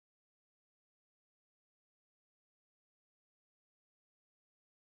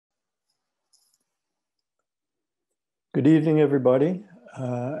Good evening, everybody,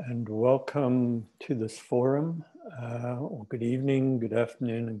 and welcome to this forum, or good evening, good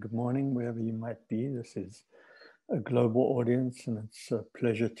afternoon, and good morning, wherever you might be. This is a global audience, and it's a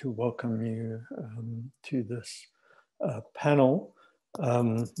pleasure to welcome you to this panel.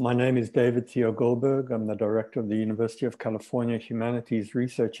 My name is David Theo Goldberg. I'm the director of the University of California Humanities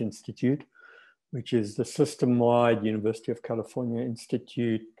Research Institute, which is the system-wide University of California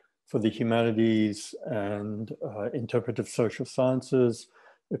Institute for the humanities and interpretive social sciences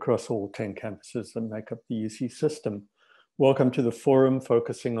across all 10 campuses that make up the UC system. Welcome to the forum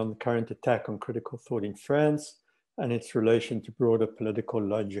focusing on the current attack on critical thought in France and its relation to broader political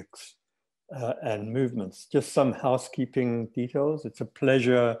logics and movements. Just some housekeeping details. It's a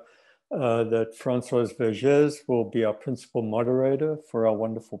pleasure that Françoise Vergès will be our principal moderator for our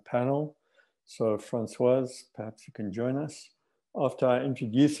wonderful panel. So Françoise, perhaps you can join us. After I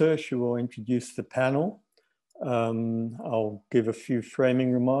introduce her, she will introduce the panel. I'll give a few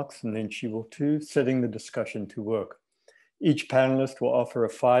framing remarks and then she will too, setting the discussion to work. Each panelist will offer a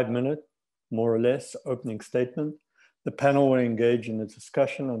 5-minute, more or less, opening statement. The panel will engage in a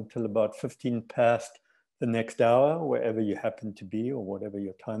discussion until about 15 past the next hour, wherever you happen to be or whatever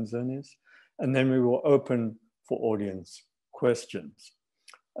your time zone is. And then we will open for audience questions.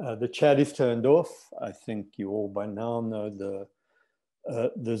 The chat is turned off. I think you all by now know the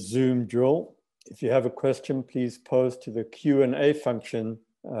Zoom drill. If you have a question, please pose to the Q&A function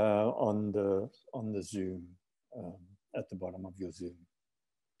on the Zoom at the bottom of your Zoom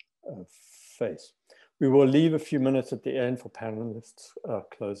face. We will leave a few minutes at the end for panelists'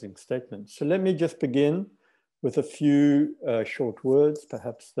 closing statements. So let me just begin with a few short words.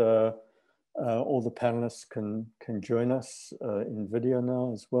 Perhaps all the panelists can join us in video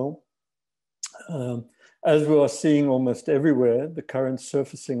now as well. As we are seeing almost everywhere, the current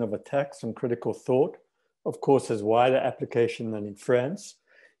surfacing of attacks on critical thought, of course, has wider application than in France,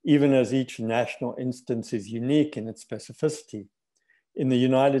 even as each national instance is unique in its specificity. In the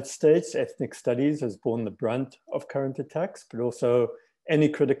United States, ethnic studies has borne the brunt of current attacks, but also any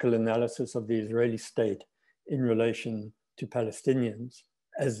critical analysis of the Israeli state in relation to Palestinians,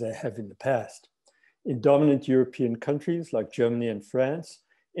 as they have in the past. In dominant European countries like Germany and France,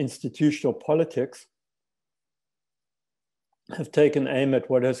 institutional politics have taken aim at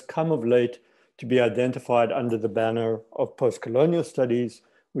what has come of late to be identified under the banner of postcolonial studies,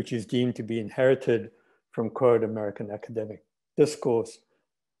 which is deemed to be inherited from, quote, American academic discourse,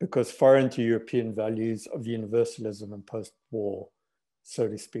 because foreign to European values of universalism and post-war, so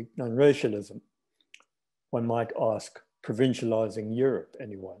to speak, nonracialism. One might ask, provincializing Europe,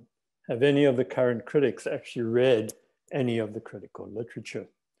 anyone? Have any of the current critics actually read any of the critical literature?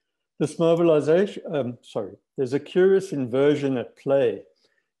 This mobilization, there's a curious inversion at play.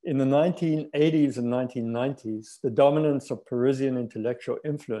 In the 1980s and 1990s, the dominance of Parisian intellectual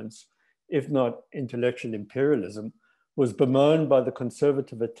influence, if not intellectual imperialism, was bemoaned by the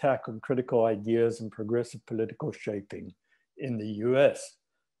conservative attack on critical ideas and progressive political shaping in the US.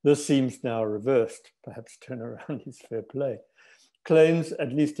 This seems now reversed. Perhaps turnaround is fair play. Claims,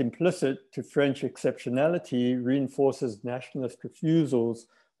 at least implicit, to French exceptionality reinforces nationalist refusals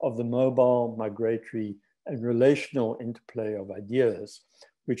of the mobile, migratory, and relational interplay of ideas,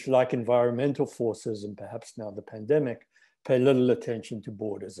 which, like environmental forces and perhaps now the pandemic, pay little attention to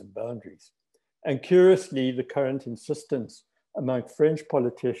borders and boundaries. And curiously, the current insistence among French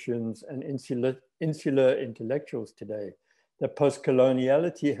politicians and insular intellectuals today that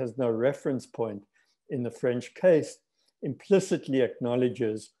postcoloniality has no reference point in the French case implicitly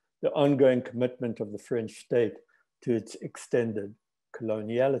acknowledges the ongoing commitment of the French state to its extended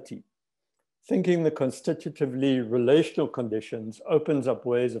coloniality. Thinking the constitutively relational conditions opens up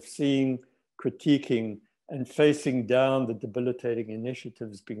ways of seeing, critiquing, and facing down the debilitating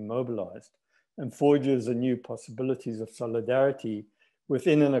initiatives being mobilized, and forges anew possibilities of solidarity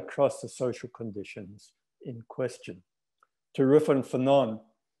within and across the social conditions in question. To riff on Fanon,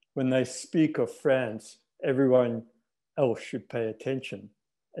 when they speak of France, everyone else should pay attention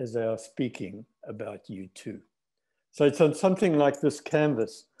as they are speaking about you too. So it's on something like this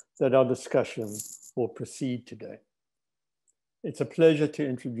canvas that our discussion will proceed today. It's a pleasure to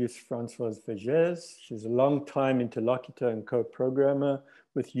introduce Françoise Vergès. She's a long-time interlocutor and co-programmer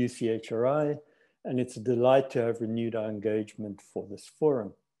with UCHRI, and it's a delight to have renewed our engagement for this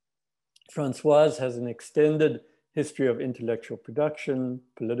forum. Françoise has an extended history of intellectual production,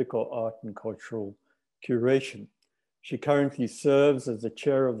 political art, and cultural curation. She currently serves as the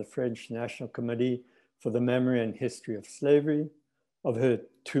chair of the French National Committee for the Memory and History of Slavery. Of her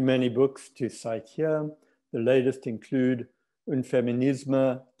too many books to cite here, the latest include Un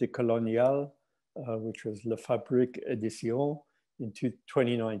féminisme décolonial, which was La Fabrique Edition in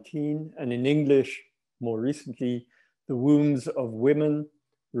 2019, and in English, more recently, The Wombs of Women,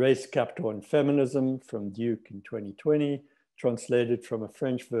 Race, Capital, and Feminism from Duke in 2020, translated from a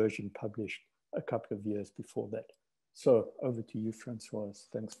French version published a couple of years before that. So over to you, Françoise.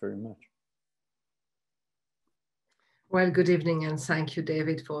 Thanks very much. Well, good evening, and thank you,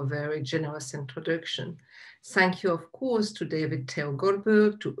 David, for a very generous introduction. Thank you, of course, to David Theo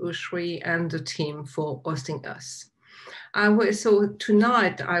Goldberg, to UCHRI, and the team for hosting us. So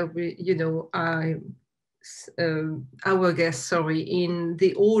tonight, our guests, in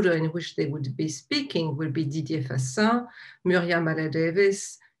the order in which they would be speaking will be Didier Fassin, Muriam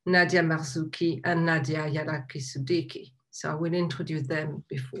Davis, Nadia Marzouki, and Nadia Yala Kisukidi. So I will introduce them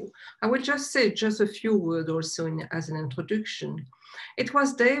before. I will just say just a few words also as an introduction. It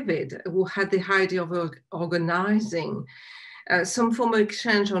was David who had the idea of organizing some formal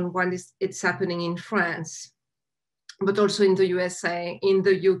exchange on what it's happening in France, but also in the USA, in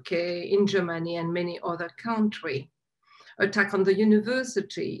the UK, in Germany, and many other countries. Attack on the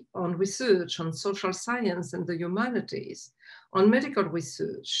university, on research, on social science and the humanities, on medical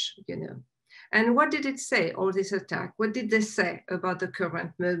research, And what did it say, all this attack? What did they say about the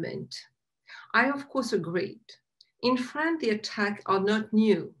current moment? I, of course, agreed. In France, the attacks are not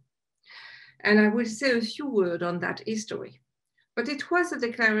new. And I will say a few words on that history. But it was a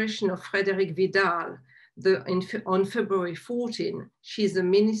declaration of Frédérique Vidal on February 14. She's the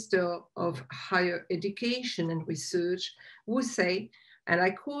Minister of Higher Education and Research, who say, and I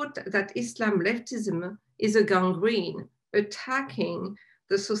quote, that Islam leftism is a gangrene attacking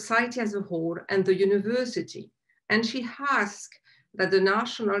the society as a whole and the university. And she asked that the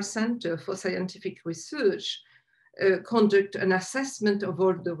National Center for Scientific Research conduct an assessment of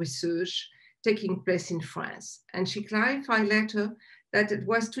all the research taking place in France. And she clarified later that it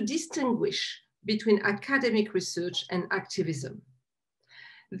was to distinguish between academic research and activism.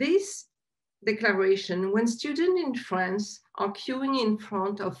 This declaration, when students in France are queuing in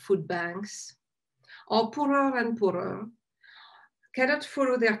front of food banks, are poorer and poorer, cannot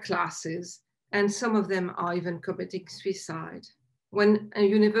follow their classes, and some of them are even committing suicide, when a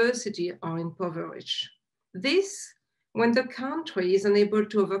university are impoverished. This, when the country is unable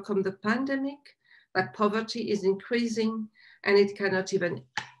to overcome the pandemic, that poverty is increasing, and it cannot even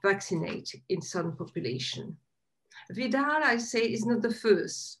vaccinate in some population. Vidal, I say, is not the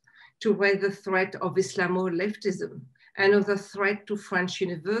first to raise the threat of Islamo-leftism and of the threat to French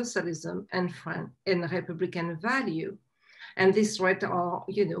universalism and Republican value. And these threats are,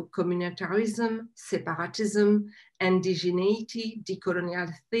 communitarism, separatism, indigeneity, decolonial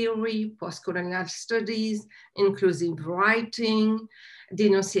theory, postcolonial studies, inclusive writing,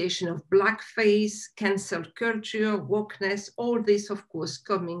 denunciation of blackface, cancel culture, wokeness, all this, of course,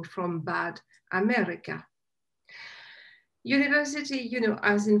 coming from bad America. University,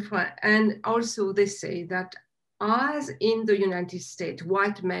 as in France, and also they say that as in the United States,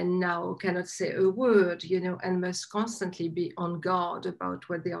 white men now cannot say a word, and must constantly be on guard about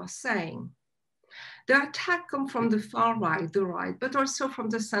what they are saying. The attack comes from the far right, the right, but also from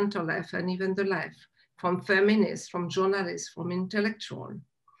the center left and even the left, from feminists, from journalists, from intellectuals.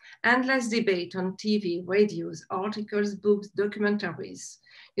 Endless debate on TV, radios, articles, books, documentaries,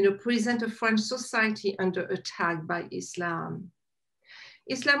 present a French society under attack by Islam.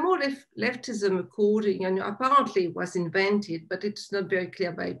 Islamo-leftism, according, apparently was invented, but it's not very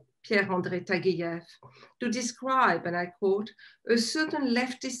clear, by Pierre-André Taguieff, to describe, and I quote, a certain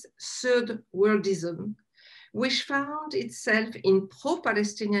leftist third worldism, which found itself in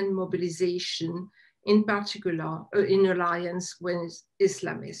pro-Palestinian mobilization, in particular in alliance with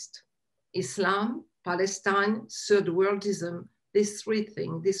Islamists. Islam, Palestine, third worldism, these three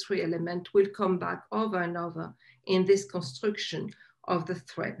things, these three elements will come back over and over in this construction of the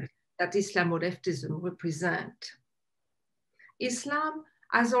threat that Islamo-leftism represent. Islam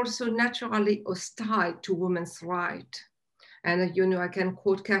is also naturally hostile to women's rights. And I can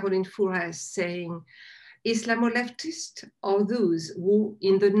quote Caroline Fourest saying, Islamo-leftists are those who,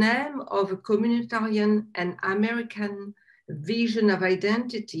 in the name of a communitarian and American vision of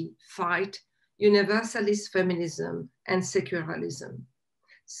identity, fight universalist feminism and secularism.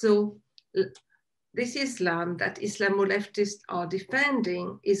 So this Islam that Islamo-leftists are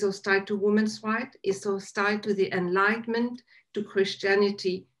defending is hostile to women's rights, is hostile to the Enlightenment, to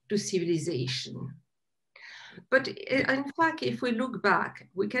Christianity, to civilization. But in fact, if we look back,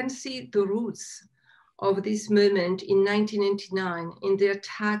 we can see the roots of this movement in 1989 in the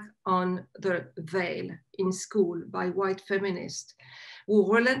attack on the veil in school by white feminists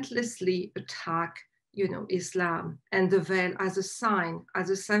who relentlessly attack, Islam and the veil as a sign, as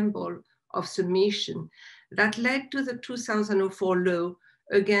a symbol of submission that led to the 2004 law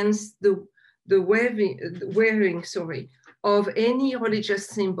against the wearing of any religious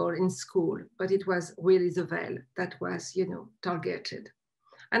symbol in school, but it was really the veil that was, targeted.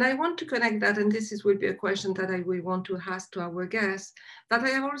 And I want to connect that, and will be a question that I will want to ask to our guests, that I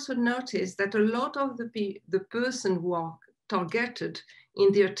have also noticed that a lot of the person who are targeted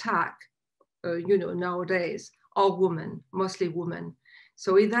in the attack, nowadays, are women, mostly women.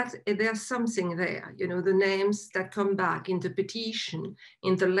 So there's something there, the names that come back in the petition,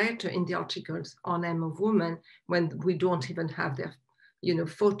 in the letter, in the articles are name of women when we don't even have their,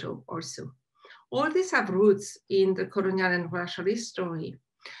 photo or so. All these have roots in the colonial and racial history,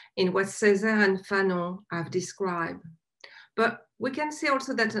 in what Césaire and Fanon have described. But we can say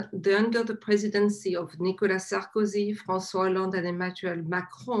also that under the presidency of Nicolas Sarkozy, François Hollande, and Emmanuel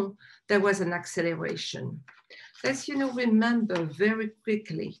Macron, there was an acceleration. Let's remember very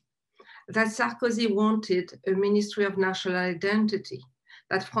quickly that Sarkozy wanted a Ministry of National Identity,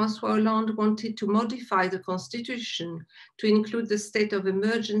 that François Hollande wanted to modify the constitution to include the state of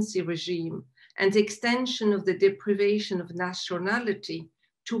emergency regime and the extension of the deprivation of nationality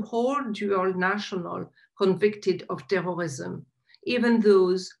to all dual national convicted of terrorism, even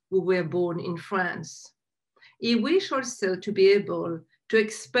those who were born in France. He wished also to be able to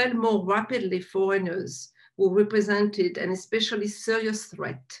expel more rapidly foreigners who represented an especially serious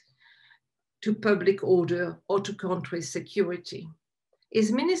threat to public order or to country security.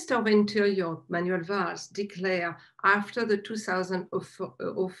 His Minister of Interior, Manuel Valls, declared after the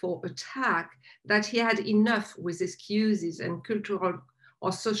 2004 attack that he had enough with excuses and cultural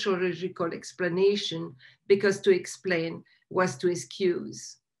or sociological explanation, because to explain was to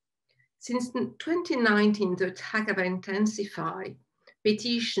excuse. Since 2019, the attack have intensified.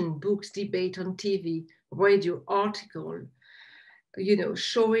 Petition, books, debate on TV, radio, article,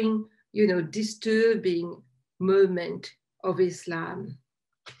 showing, disturbing moment of Islam.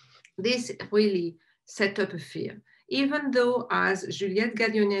 This really set up a fear, even though, as Juliette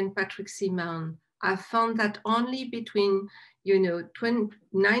Gaglione and Patrick Simon have found that only between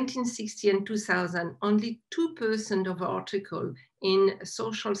 1960 and 2000, only 2% of articles in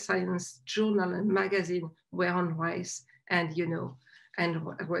social science journal and magazine were on race and, and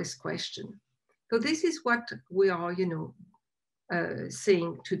race question. So this is what we are,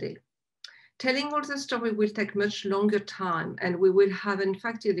 saying today. Telling all the story will take much longer time, and we will have, in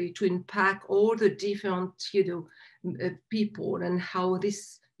fact, to unpack all the different, people and how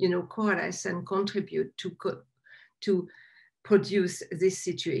this, coalesce and contribute to produce this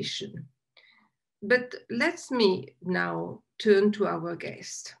situation. But let me now turn to our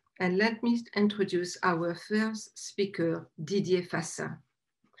guest, and let me introduce our first speaker, Didier Fassin.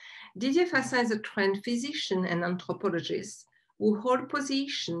 Didier Fassin is a trained physician and anthropologist who hold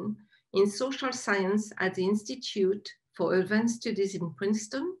position in social science at the Institute for Advanced Studies in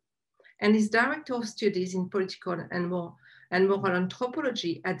Princeton, and is director of studies in political and moral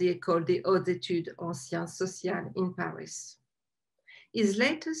anthropology at the École des Hautes Études en Sciences Sociales in Paris. His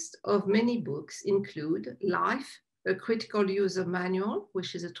latest of many books include Life, a Critical User Manual,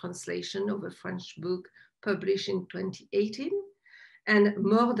 which is a translation of a French book published in 2018, and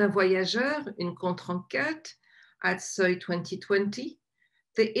Mort d'un voyageur, une contre-enquête at Seuil 2020,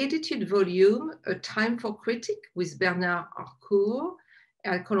 the edited volume, A Time for Critic with Bernard Harcourt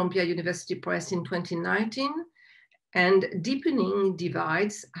at Columbia University Press in 2019, and Deepening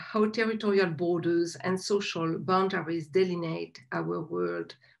Divides, How Territorial Borders and Social Boundaries Delineate Our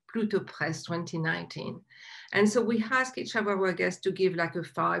World, Pluto Press 2019. And so we ask each of our guests to give like a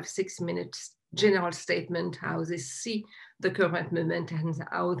 5-6 minutes general statement, how they see the current movement and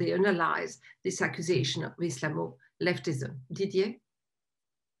how they analyze this accusation of Islamo-leftism. Didier?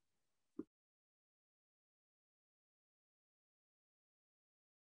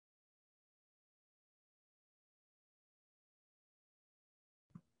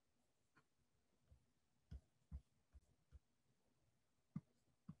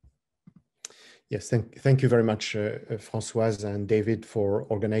 Yes, thank you very much, Françoise and David, for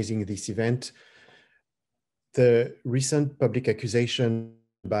organizing this event. The recent public accusation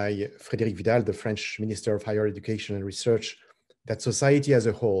by Frédéric Vidal, the French Minister of Higher Education and Research, that society as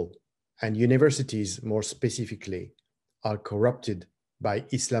a whole, and universities more specifically, are corrupted by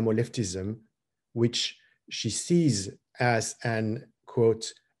Islamo-leftism, which she sees as an,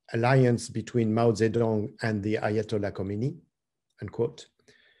 quote, alliance between Mao Zedong and the Ayatollah Khomeini, unquote,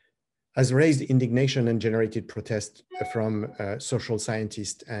 has raised indignation and generated protest from social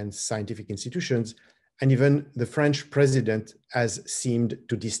scientists and scientific institutions. And even the French president has seemed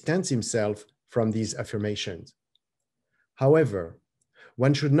to distance himself from these affirmations. However,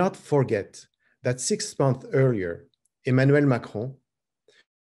 One should not forget that 6 months earlier, Emmanuel Macron,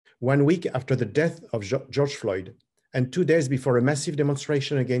 1 week after the death of George Floyd, and 2 days before a massive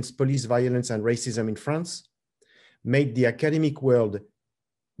demonstration against police violence and racism in France, made the academic world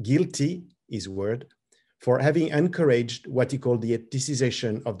guilty, his word, for having encouraged what he called the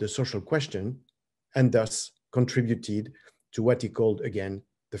ethnicization of the social question, and thus contributed to what he called, again,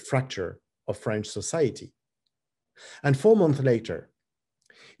 the fracture of French society. And 4 months later,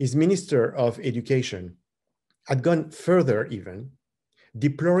 his Minister of Education had gone further even,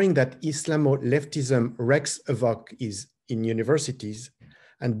 deploring that Islamo-leftism wreaks havoc in universities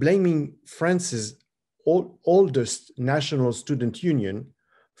and blaming France's oldest national student union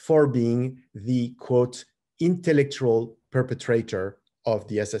for being the, quote, intellectual perpetrator of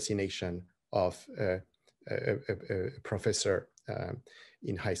the assassination of a professor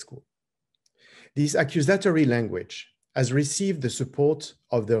in high school. This accusatory language has received the support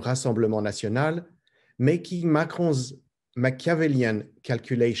of the Rassemblement National, making Macron's Machiavellian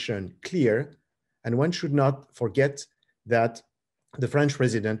calculation clear, and one should not forget that the French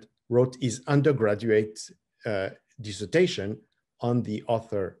president wrote his undergraduate dissertation on the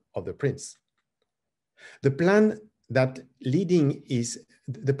author of The Prince. The plan is that leading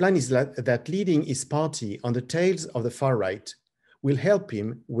his party on the tails of the far right will help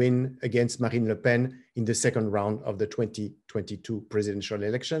him win against Marine Le Pen in the second round of the 2022 presidential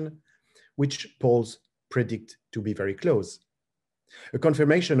election, which polls predict to be very close. A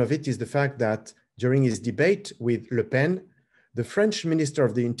confirmation of it is the fact that during his debate with Le Pen, the French Minister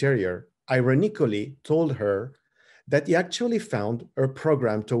of the Interior ironically told her that he actually found her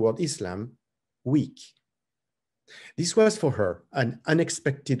program toward Islam weak. This was for her an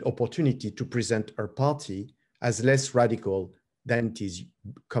unexpected opportunity to present her party as less radical than it is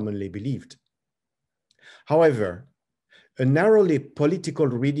commonly believed. However, a narrowly political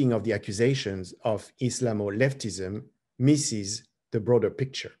reading of the accusations of Islamo-leftism misses the broader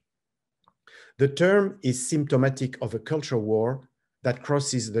picture. The term is symptomatic of a cultural war that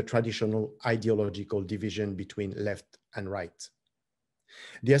crosses the traditional ideological division between left and right.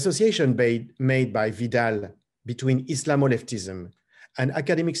 The association made by Vidal between Islamo-leftism and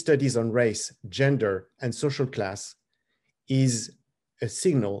academic studies on race, gender, and social class is a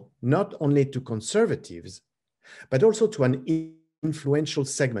signal not only to conservatives, but also to an influential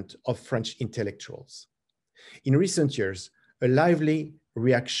segment of French intellectuals. In recent years, a lively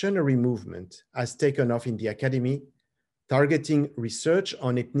reactionary movement has taken off in the academy, targeting research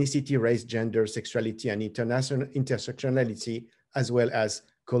on ethnicity, race, gender, sexuality, and intersectionality, as well as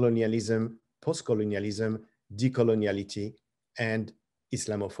colonialism, postcolonialism, decoloniality, and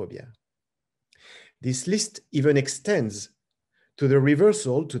Islamophobia. This list even extends to the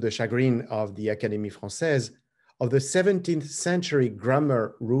reversal, to the chagrin of the Académie Française, of the 17th century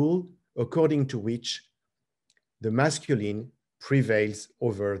grammar rule according to which the masculine prevails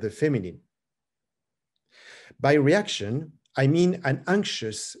over the feminine. By reaction, I mean an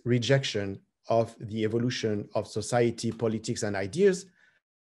anxious rejection of the evolution of society, politics, and ideas,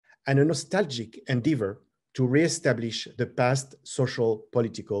 and a nostalgic endeavor to reestablish the past social,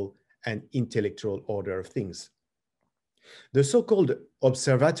 political, and intellectual order of things. The so-called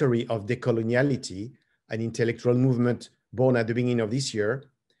Observatory of Decoloniality, an intellectual movement born at the beginning of this year,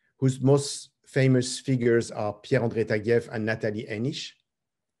 whose most famous figures are Pierre-André Taguieff and Nathalie Henich,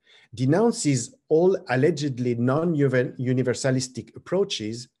 denounces all allegedly non-universalistic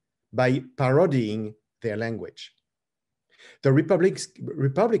approaches by parodying their language. The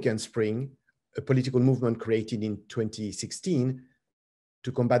Republican Spring, a political movement created in 2016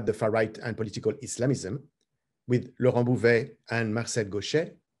 to combat the far-right and political Islamism, with Laurent Bouvet and Marcel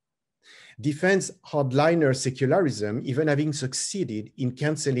Gauchet, defends hardliner secularism, even having succeeded in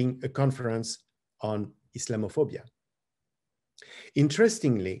canceling a conference on Islamophobia.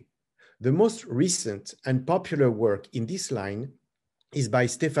 Interestingly, the most recent and popular work in this line is by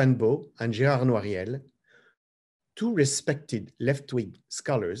Stéphane Beau and Gérard Noiriel, two respected left-wing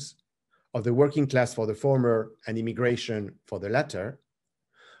scholars of the working class for the former and immigration for the latter,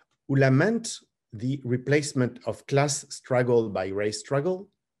 who lament the replacement of class struggle by race struggle,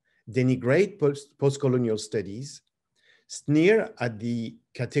 denigrate post-colonial studies, sneer at the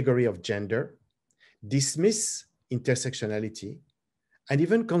category of gender, dismiss intersectionality, and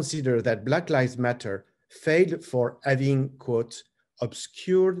even consider that Black Lives Matter failed for having, quote,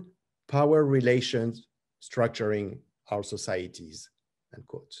 obscured power relations structuring our societies,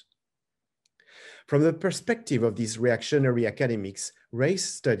 unquote. From the perspective of these reactionary academics, race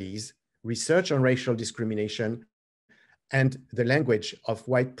studies, research on racial discrimination, and the language of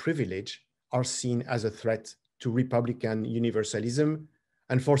white privilege are seen as a threat to Republican universalism,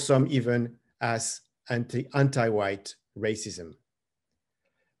 and for some even as anti-white racism.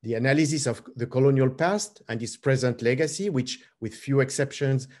 The analysis of the colonial past and its present legacy, which with few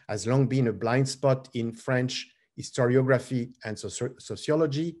exceptions has long been a blind spot in French historiography and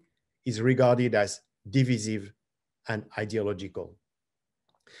sociology, is regarded as divisive and ideological.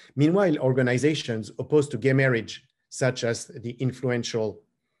 Meanwhile, organizations opposed to gay marriage, such as the influential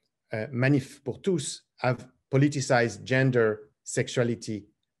Manif pour tous, have politicized gender, sexuality,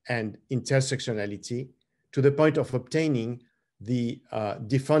 and intersectionality to the point of obtaining the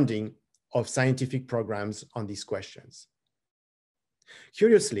defunding of scientific programs on these questions.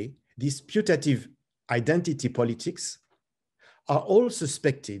 Curiously, these putative identity politics are all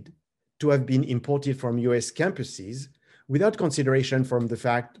suspected to have been imported from US campuses without consideration for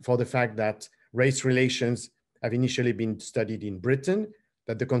the fact that race relations have initially been studied in Britain,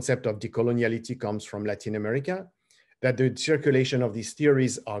 that the concept of decoloniality comes from Latin America, that the circulation of these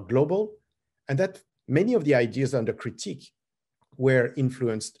theories are global, and that many of the ideas under critique were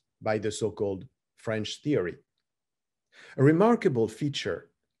influenced by the so-called French theory. A remarkable feature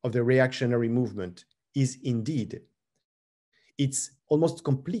of the reactionary movement is indeed its almost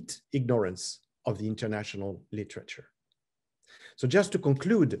complete ignorance of the international literature. So just to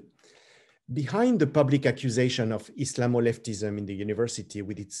conclude, behind the public accusation of Islamo-leftism in the university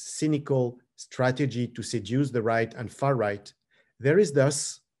with its cynical strategy to seduce the right and far right, there is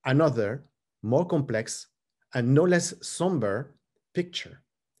thus another, more complex and no less somber picture,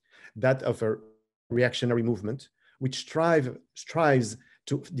 that of a reactionary movement which strives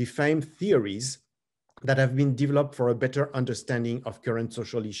to defame theories that have been developed for a better understanding of current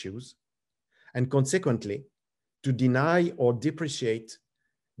social issues, and consequently, to deny or depreciate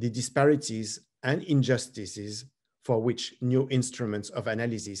the disparities and injustices for which new instruments of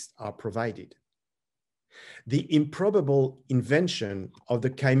analysis are provided. The improbable invention of the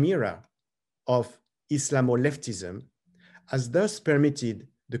chimera of Islamo-leftism has thus permitted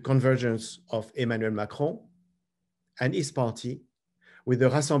the convergence of Emmanuel Macron and his party with the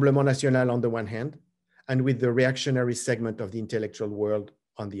Rassemblement National on the one hand, and with the reactionary segment of the intellectual world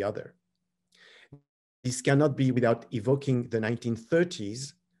on the other. This cannot be without evoking the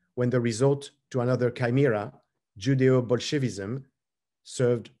 1930s, when the resort to another chimera, Judeo-Bolshevism,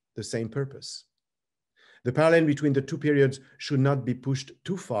 served the same purpose. The parallel between the two periods should not be pushed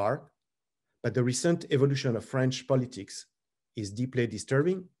too far, but the recent evolution of French politics is deeply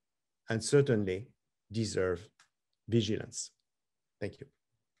disturbing and certainly deserves vigilance. Thank you.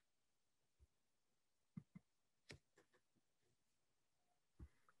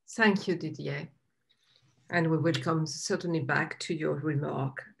 Thank you, Didier. And we will come certainly back to your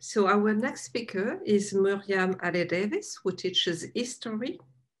remark. So our next speaker is Muriam Haleh, who teaches history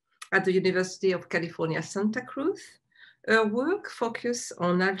at the University of California, Santa Cruz. Her work focuses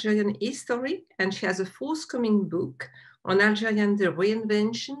on Algerian history, and she has a forthcoming book on Algerian the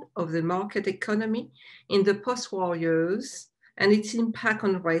reinvention of the market economy in the post-war years and its impact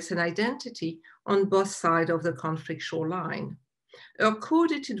on race and identity on both sides of the conflict shoreline. Her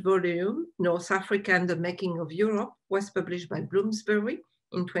co-edited volume, North Africa and the Making of Europe, was published by Bloomsbury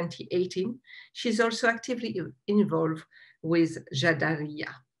in 2018. She's also actively involved with Jadaria.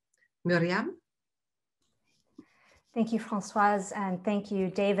 Muriam? Thank you, Françoise, and thank you,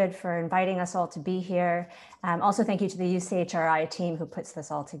 David, for inviting us all to be here. Also, thank you to the UCHRI team who puts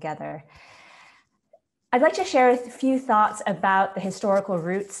this all together. I'd like to share a few thoughts about the historical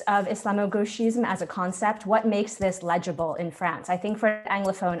roots of Islamo-gauchism as a concept. What makes this legible in France? I think for an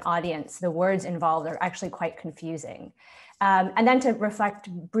Anglophone audience, the words involved are actually quite confusing. And then to reflect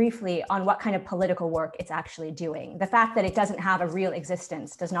briefly on what kind of political work it's actually doing. The fact that it doesn't have a real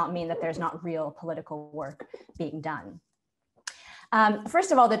existence does not mean that there's not real political work being done.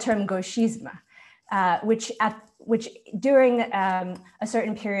 First of all, the term gauchisme, which during a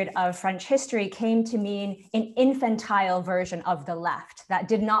certain period of French history came to mean an infantile version of the left that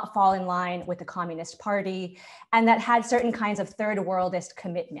did not fall in line with the Communist Party and that had certain kinds of third worldist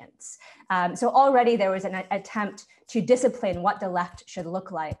commitments. So already there was an attempt to discipline what the left should look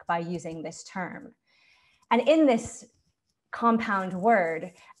like by using this term. And in this compound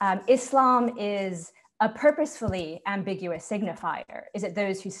word, Islam is a purposefully ambiguous signifier. Is it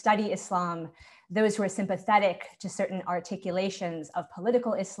those who study Islam, those who are sympathetic to certain articulations of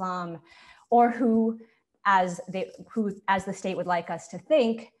political Islam, or who, as the state would like us to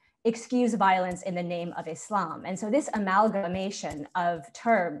think, excuse violence in the name of Islam? And so this amalgamation of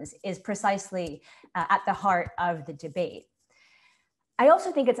terms is precisely at the heart of the debate. I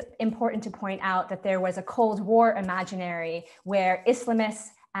also think it's important to point out that there was a Cold War imaginary where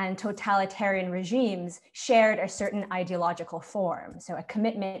Islamists and totalitarian regimes shared a certain ideological form. So a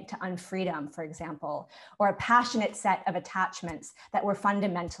commitment to unfreedom, for example, or a passionate set of attachments that were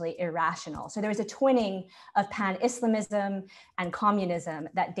fundamentally irrational. So there was a twinning of pan-Islamism and communism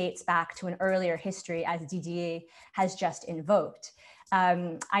that dates back to an earlier history, as Didier has just invoked.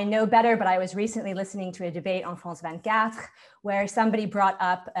 I know better, but I was recently listening to a debate on France 24 where somebody brought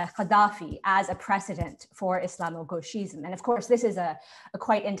up Gaddafi as a precedent for Islamo-gauchism. And of course, this is a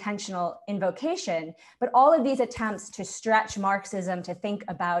quite intentional invocation, but all of these attempts to stretch Marxism to think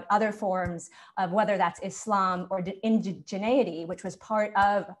about other forms of whether that's Islam or indigeneity, which was part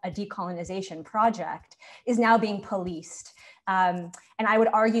of a decolonization project, is now being policed. And I would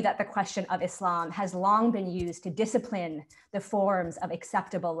argue that the question of Islam has long been used to discipline the forms of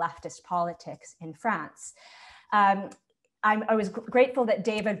acceptable leftist politics in France. I was grateful that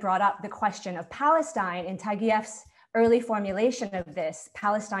David brought up the question of Palestine. In Taguieff's early formulation of this,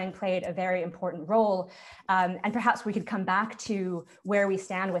 Palestine played a very important role. And perhaps we could come back to where we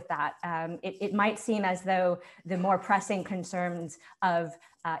stand with that. It might seem as though the more pressing concerns of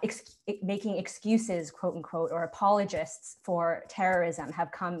making excuses, quote unquote, or apologists for terrorism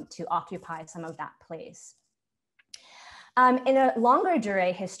have come to occupy some of that place. In a longer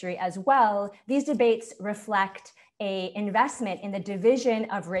durée history as well, these debates reflect an investment in the division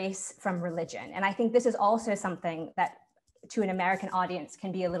of race from religion. And I think this is also something that to an American audience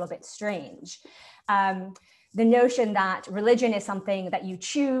can be a little bit strange. The notion that religion is something that you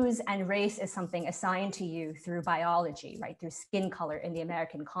choose and race is something assigned to you through biology, right, through skin color in the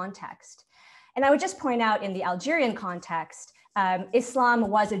American context. And I would just point out in the Algerian context, Islam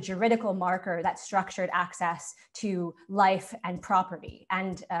was a juridical marker that structured access to life and property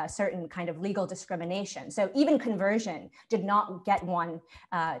and certain kind of legal discrimination. So even conversion did not get one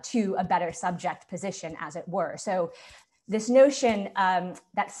to a better subject position, as it were. So this notion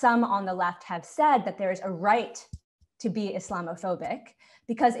that some on the left have said that there is a right to be Islamophobic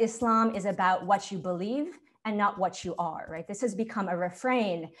because Islam is about what you believe and not what you are, right? This has become a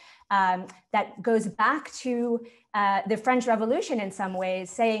refrain that goes back to the French Revolution in some ways,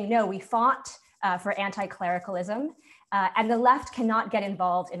 saying, no, we fought for anti-clericalism, and the left cannot get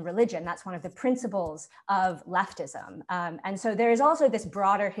involved in religion. That's one of the principles of leftism. And so there is also this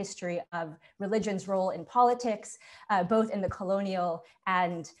broader history of religion's role in politics, both in the colonial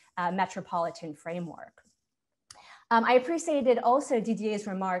and metropolitan framework. I appreciated also Didier's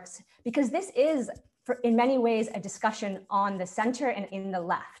remarks because this is in many ways a discussion on the center and in the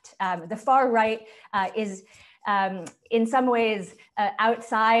left. The far right is in some ways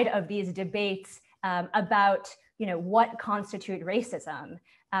outside of these debates about what constitutes racism.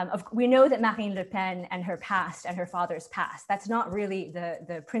 We know that Marine Le Pen and her past and her father's past, that's not really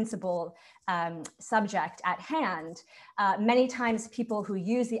the principal subject at hand. Many times people who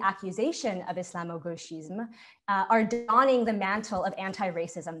use the accusation of Islamo-gauchism are donning the mantle of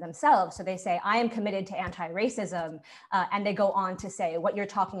anti-racism themselves. So they say, I am committed to anti-racism, and they go on to say, what you're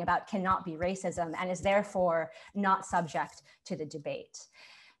talking about cannot be racism and is therefore not subject to the debate.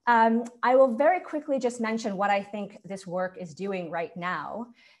 I will very quickly just mention what I think this work is doing right now.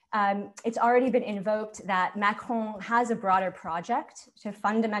 It's already been invoked that Macron has a broader project to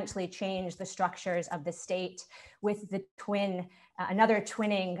fundamentally change the structures of the state with the another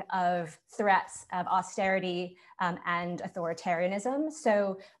twinning of threats of austerity and authoritarianism.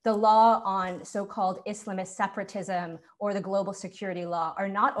 So the law on so-called Islamist separatism or the global security law are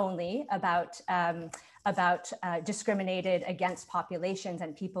not only about discriminated against populations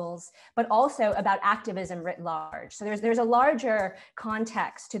and peoples, but also about activism writ large. So there's a larger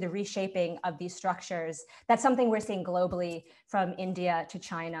context to the reshaping of these structures. That's something we're seeing globally, from India to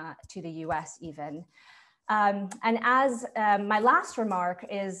China to the US even. And as my last remark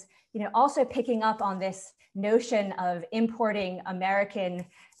is, also picking up on this notion of importing American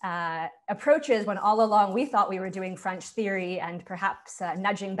approaches when all along we thought we were doing French theory and perhaps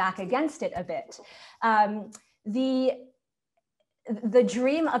nudging back against it a bit. The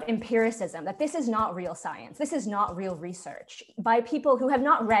dream of empiricism, that this is not real science, this is not real research, by people who have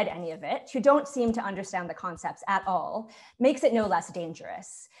not read any of it, who don't seem to understand the concepts at all, makes it no less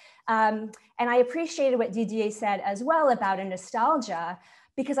dangerous. And I appreciated what Didier said as well about a nostalgia,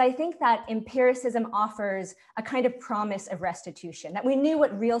 because I think that empiricism offers a kind of promise of restitution, that we knew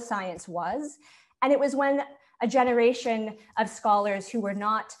what real science was. And it was when a generation of scholars who were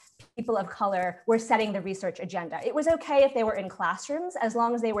not people of color were setting the research agenda. It was okay if they were in classrooms, as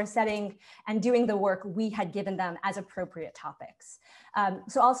long as they were setting and doing the work we had given them as appropriate topics.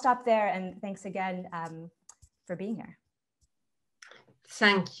 So I'll stop there, and thanks again for being here.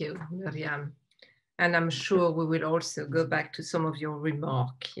 Thank you, Muriam. And I'm sure we will also go back to some of your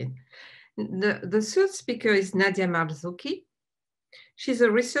remarks. The third speaker is Nadia Marzouki. She's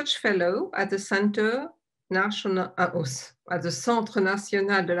a research fellow at the Centre National, at the Centre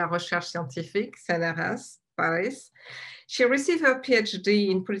National de la Recherche Scientifique, CNRS, Paris. She received her PhD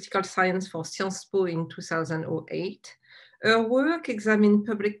in political science for SciencesPo in 2008. Her work examined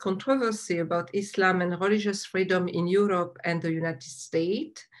public controversy about Islam and religious freedom in Europe and the United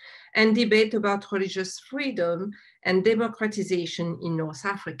States, and debate about religious freedom and democratization in North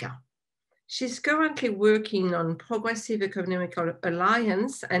Africa. She's currently working on progressive economical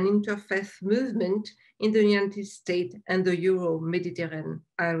alliance and interfaith movement in the United States and the Euro-Mediterranean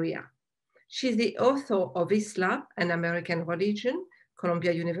area. She's the author of Islam, an American Religion,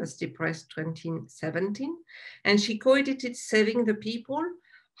 Columbia University Press 2017, and she co-edited Saving the People,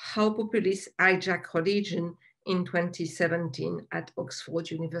 How Populists Hijack Religion in 2017 at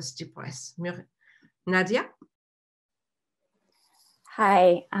Oxford University Press. Nadia?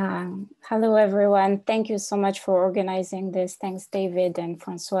 Hi, hello everyone. Thank you so much for organizing this. Thanks David and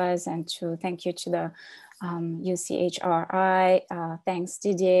Françoise, and thank you to the UCHRI. Thanks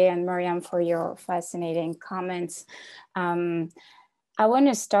Didier and Muriam for your fascinating comments. I want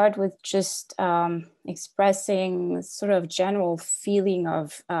to start with just expressing sort of general feeling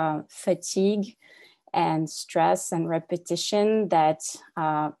of fatigue and stress and repetition that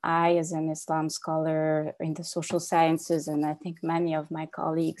I, as an Islam scholar in the social sciences, and I think many of my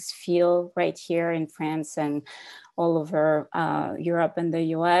colleagues feel right here in France and all over Europe and the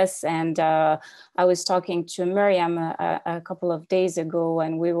US. And I was talking to Muriam a couple of days ago,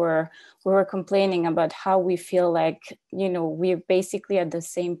 and we were complaining about how we feel like, you know, we're basically at the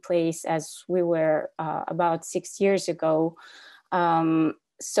same place as we were about 6 years ago.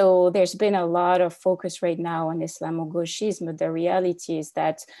 So there's been a lot of focus right now on Islamo-Gauchism, but the reality is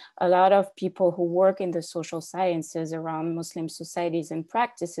that a lot of people who work in the social sciences around Muslim societies and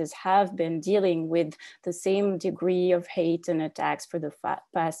practices have been dealing with the same degree of hate and attacks for the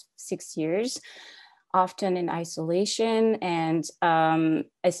past 6 years, often in isolation. And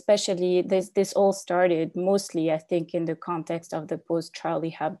especially this all started mostly, I think, in the context of the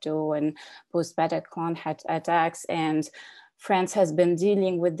post-Charlie Hebdo and post-Bataclan attacks. And France has been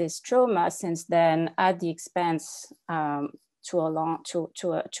dealing with this trauma since then, at the expense to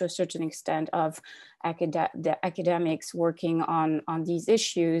a certain extent of the academics working on these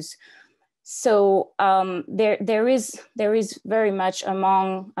issues. So there is very much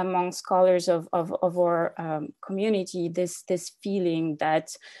among scholars of our community this feeling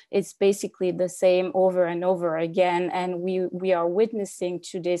that it's basically the same over and over again, and we are witnessing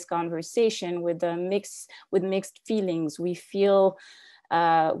today's conversation with mixed feelings. We feel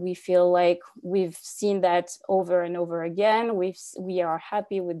like we've seen that over and over again. We are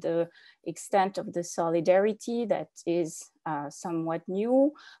happy with the extent of the solidarity that is somewhat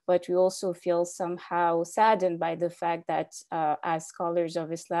new, but we also feel somehow saddened by the fact that as scholars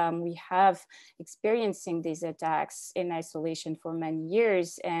of Islam, we have experiencing these attacks in isolation for many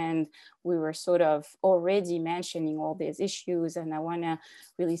years, and we were sort of already mentioning all these issues. And I want to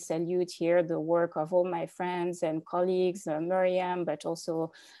really salute here the work of all my friends and colleagues, Muriam, but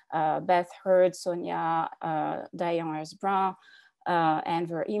also Beth Hurd, Sonia, Diane Hersbrun,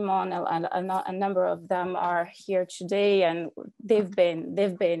 Enver Iman, a number of them are here today, and they've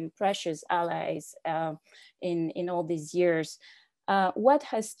been precious allies in all these years. What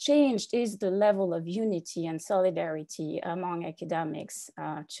has changed is the level of unity and solidarity among academics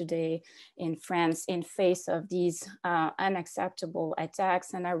today in France in face of these unacceptable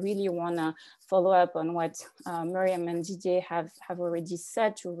attacks. And I really want to follow up on what Muriam and Didier have already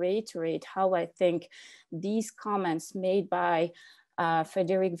said, to reiterate how I think these comments made by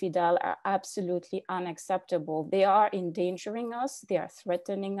Frédéric Vidal are absolutely unacceptable. They are endangering us, they are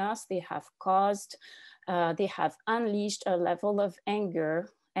threatening us, they have unleashed a level of anger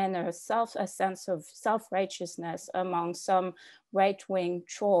and a sense of self-righteousness among some right-wing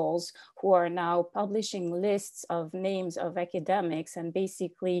trolls who are now publishing lists of names of academics and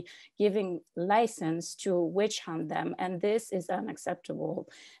basically giving license to witch hunt them. And this is unacceptable.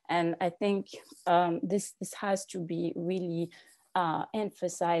 And I think this has to be really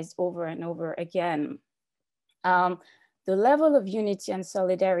emphasized over and over again. The level of unity and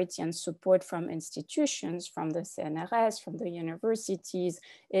solidarity and support from institutions, from the CNRS, from the universities,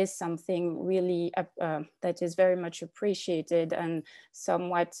 is something really that is very much appreciated and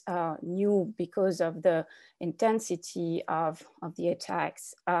somewhat new because of the intensity of the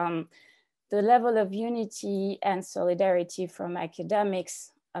attacks. The level of unity and solidarity from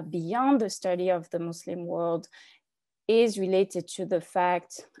academics beyond the study of the Muslim world is related to the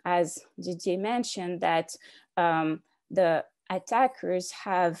fact, as Didier mentioned, that the attackers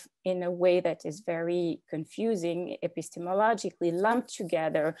have, in a way that is very confusing epistemologically, lumped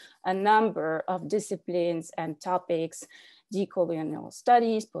together a number of disciplines and topics: decolonial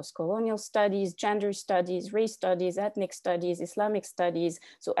studies, postcolonial studies, gender studies, race studies, ethnic studies, Islamic studies.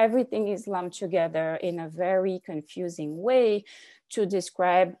 So everything is lumped together in a very confusing way to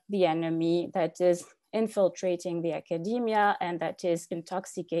describe the enemy that is infiltrating the academia and that is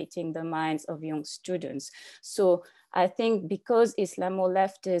intoxicating the minds of young students. So I think because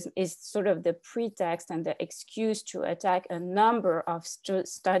Islamo-leftism is sort of the pretext and the excuse to attack a number of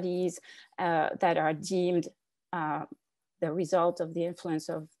studies that are deemed the result of the influence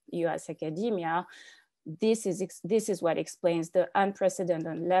of US academia, this is what explains the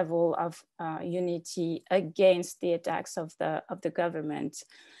unprecedented level of unity against the attacks of the government.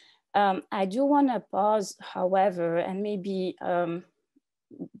 I do want to pause, however, and maybe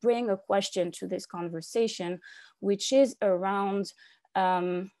bring a question to this conversation, which is around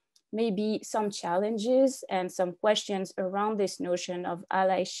maybe some challenges and some questions around this notion of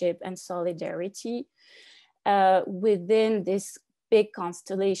allyship and solidarity within this big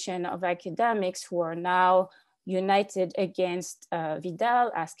constellation of academics who are now united against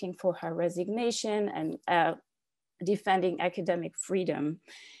Vidal, asking for her resignation and defending academic freedom.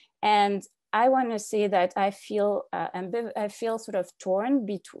 And I want to say that I feel sort of torn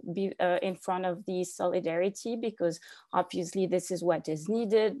in front of this solidarity, because obviously this is what is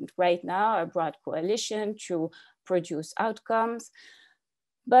needed right now, a broad coalition to produce outcomes.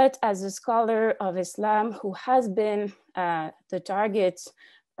 But as a scholar of Islam who has been the target,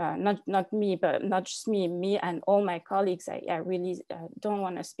 not me, but not just me and all my colleagues, I really don't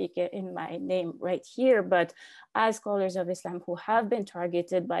want to speak in my name right here, but as scholars of Islam who have been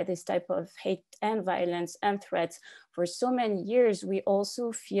targeted by this type of hate and violence and threats for so many years, we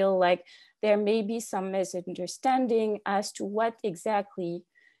also feel like there may be some misunderstanding as to what exactly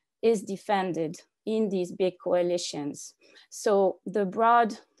is defended in these big coalitions. So the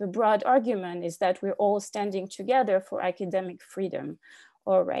broad argument is that we're all standing together for academic freedom.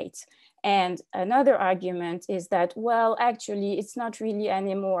 All right. And another argument is that, well, actually, it's not really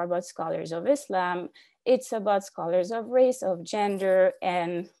anymore about scholars of Islam. It's about scholars of race, of gender,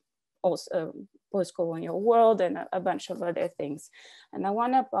 and also post-colonial world and a bunch of other things. And I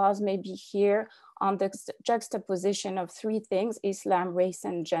want to pause maybe here on the juxtaposition of three things: Islam, race,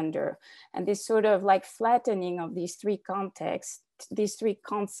 and gender. And this sort of like flattening of these three contexts, these three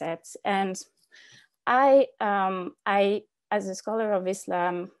concepts. And I as a scholar of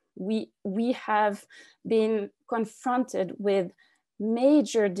Islam, we have been confronted with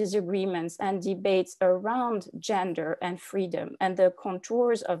major disagreements and debates around gender and freedom and the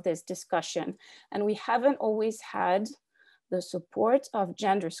contours of this discussion. And we haven't always had the support of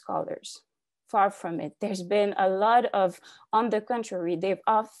gender scholars. Far from it. There's been a lot of, on the contrary,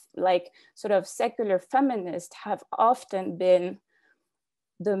 sort of secular feminists have often been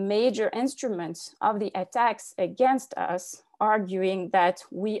the major instruments of the attacks against us, arguing that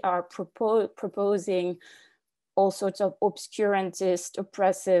we are proposing all sorts of obscurantist,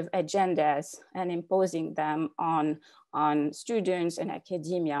 oppressive agendas and imposing them on students and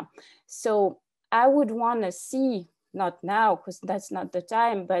academia. So I would want to see, not now, because that's not the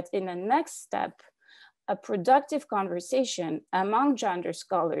time, but in the next step, a productive conversation among gender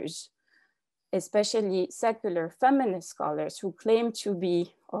scholars, especially secular feminist scholars who claim to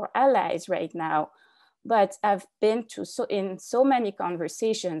be our allies right now, but have been in so many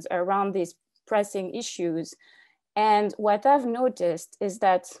conversations around these pressing issues. And what I've noticed is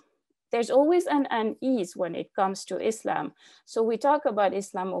that there's always an unease when it comes to Islam. So we talk about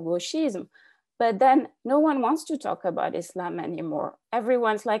Islamo-gauchism, but then no one wants to talk about Islam anymore.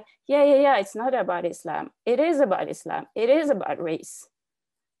 Everyone's like, yeah, it's not about Islam. It is about Islam. It is about race.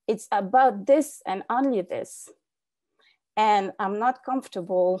 It's about this and only this. And I'm not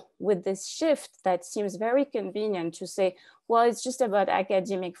comfortable with this shift that seems very convenient to say, well, it's just about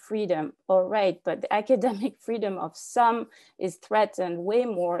academic freedom. All right, but the academic freedom of some is threatened way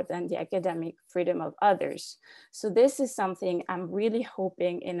more than the academic freedom of others. So this is something I'm really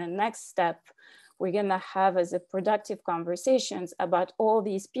hoping in the next step we're gonna have as a productive conversations about all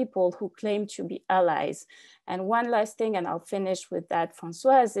these people who claim to be allies. And one last thing, and I'll finish with that,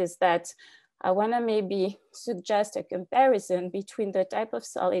 Françoise, is that I wanna maybe suggest a comparison between the type of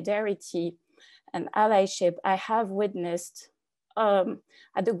solidarity and allyship I have witnessed at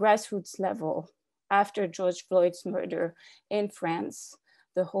the grassroots level after George Floyd's murder in France.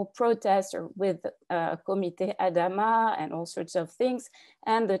 The whole protest with Comité Adama and all sorts of things,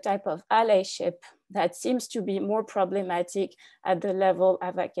 and the type of allyship that seems to be more problematic at the level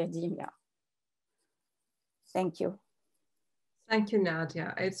of academia. Thank you. Thank you,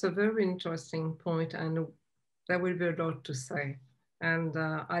 Nadia. It's a very interesting point, and there will be a lot to say. And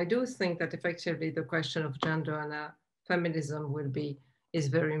I do think that effectively the question of gender and feminism is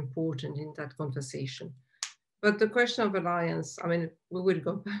very important in that conversation. But the question of alliance, I mean, we will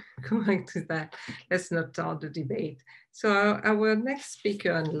go back to that. Let's not start the debate. So our next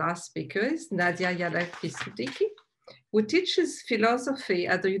speaker and last speaker is Nadia Yala, who teaches philosophy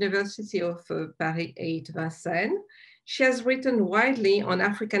at the University of Paris 8 Vincennes. She has written widely on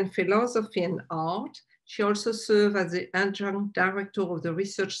African philosophy and art. She also served as the adjunct director of the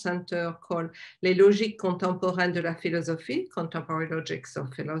research center called Les Logiques Contemporaines de la Philosophie, Contemporary Logics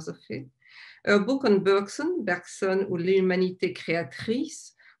of Philosophy. Her book on Bergson ou l'humanité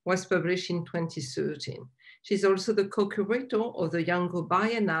créatrice was published in 2013. She's also the co-curator of the Yango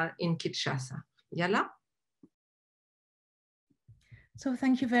Biennale in Kinshasa. Yala? So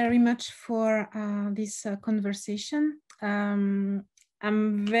thank you very much for this conversation.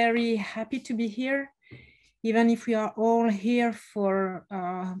 I'm very happy to be here, even if we are all here for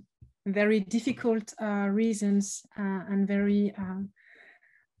very difficult reasons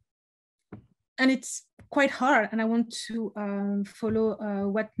and it's quite hard. And I want to follow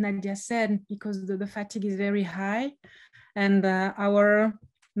what Nadia said, because the fatigue is very high and our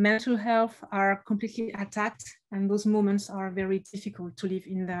mental health are completely attacked. And those moments are very difficult to live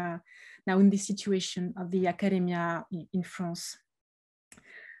in now in this situation of the academia in France.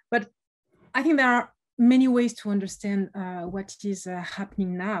 But I think there are many ways to understand what is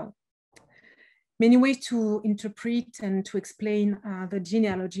happening now. Many ways to interpret and to explain the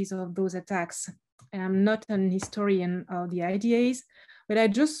genealogies of those attacks. I'm not an historian of the ideas, but I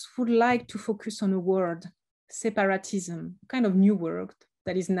just would like to focus on a word, separatism, kind of new word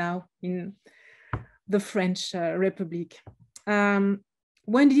that is now in the French Republic. When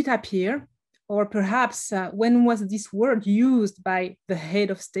did it appear? Or perhaps when was this word used by the head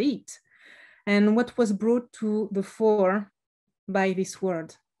of state? And what was brought to the fore by this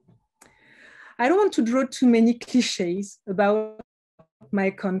word? I don't want to draw too many cliches about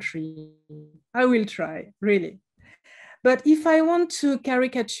my country. I will try, really. But if I want to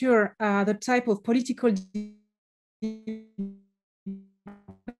caricature the type of political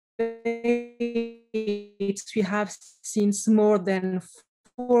debates we have since more than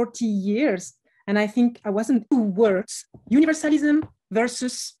 40 years, and I think I wasn't two words, universalism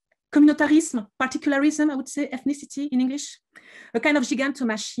versus communautarisme, particularism, I would say ethnicity in English, a kind of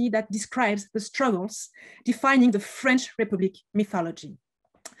gigantomachie that describes the struggles defining the French Republic mythology.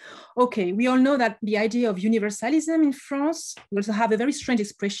 Okay, we all know that the idea of universalism in France, we also have a very strange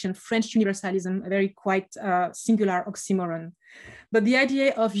expression, French universalism, a very quite singular oxymoron. But the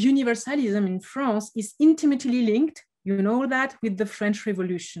idea of universalism in France is intimately linked, you know that, with the French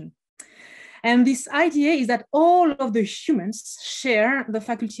Revolution. And this idea is that all of the humans share the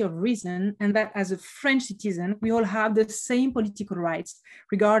faculty of reason, and that as a French citizen, we all have the same political rights,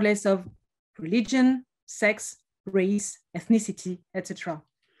 regardless of religion, sex, race, ethnicity, etc.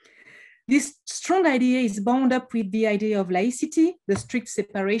 This strong idea is bound up with the idea of laicity, the strict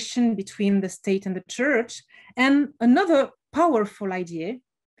separation between the state and the church, and another powerful idea,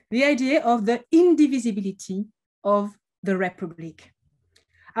 the idea of the indivisibility of the Republic.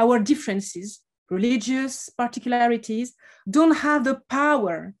 Our differences, religious particularities, don't have the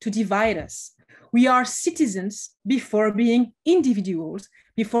power to divide us. We are citizens before being individuals,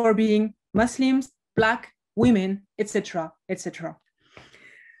 before being Muslims, Black, women, etc., etc.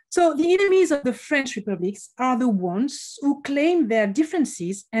 So the enemies of the French republics are the ones who claim their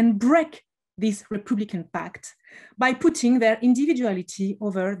differences and break this Republican pact by putting their individuality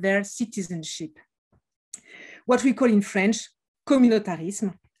over their citizenship. What we call in French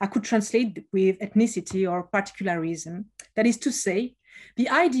communautarisme, I could translate with ethnicity or particularism. That is to say, the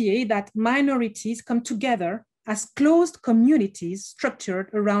idea that minorities come together as closed communities structured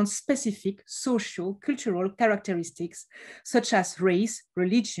around specific social, cultural characteristics, such as race,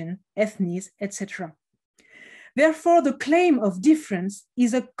 religion, ethnicity, etc. Therefore, the claim of difference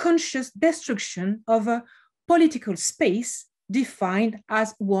is a conscious destruction of a political space defined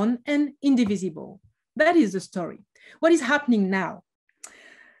as one and indivisible. That is the story. What is happening now?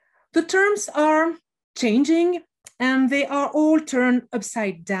 The terms are changing and they are all turned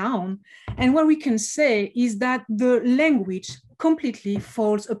upside down. And what we can say is that the language completely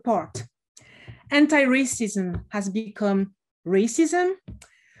falls apart. Anti-racism has become racism.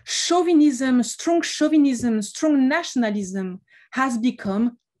 Chauvinism, strong nationalism has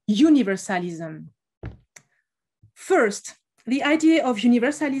become universalism. First, the idea of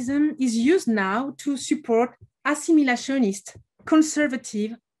universalism is used now to support assimilationist,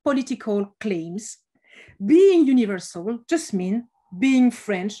 conservative political claims. Being universal just means being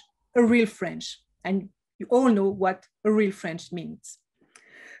French, a real French. And you all know what a real French means.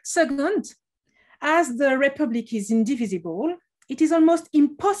 Second, as the Republic is indivisible, it is almost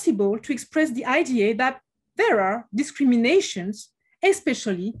impossible to express the idea that there are discriminations,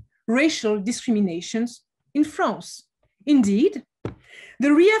 especially racial discriminations in France. Indeed,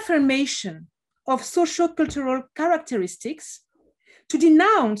 the reaffirmation of socio-cultural characteristics to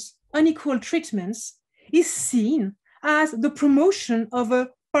denounce unequal treatments is seen as the promotion of a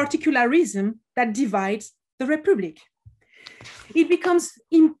particularism that divides the Republic. It becomes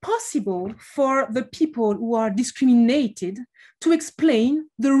impossible for the people who are discriminated to explain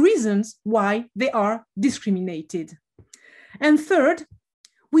the reasons why they are discriminated. And third,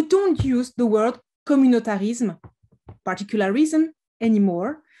 we don't use the word communautarism, particularism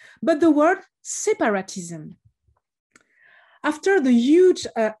anymore, but the word separatism. After the huge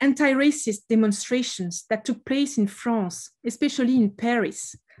anti-racist demonstrations that took place in France, especially in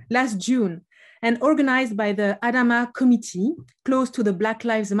Paris last June, and organized by the Adama Committee, close to the Black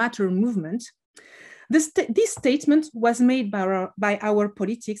Lives Matter movement, this statement was made by our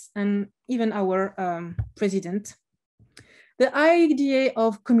politics and even our president. The idea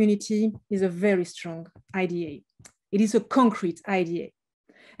of community is a very strong idea. It is a concrete idea.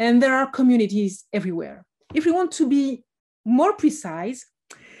 And there are communities everywhere. If we want to be more precise,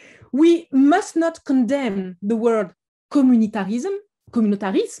 we must not condemn the word communitarism,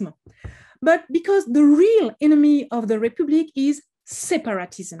 but because the real enemy of the Republic is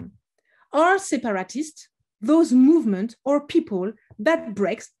separatism. Are separatists those movements or people that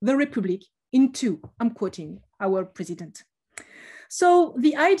breaks the Republic in two? I'm quoting our president. So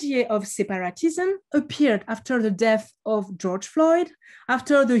the idea of separatism appeared after the death of George Floyd,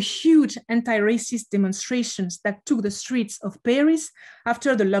 after the huge anti-racist demonstrations that took the streets of Paris,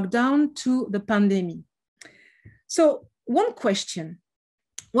 after the lockdown to the pandemic. So one question,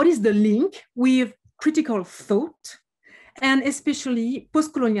 what is the link with critical thought and especially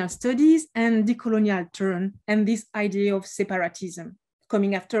postcolonial studies and decolonial turn and this idea of separatism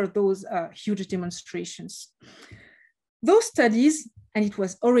coming after those huge demonstrations? Those studies, and it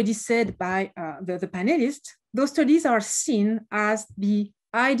was already said by the panelists, those studies are seen as the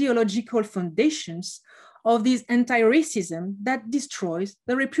ideological foundations of this anti-racism that destroys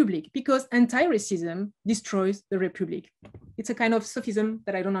the Republic, because anti-racism destroys the Republic. It's a kind of sophism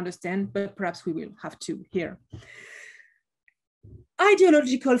that I don't understand, but perhaps we will have to hear.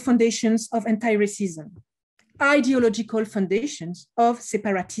 Ideological foundations of anti-racism, ideological foundations of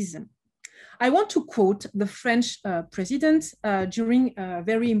separatism. I want to quote the French president during a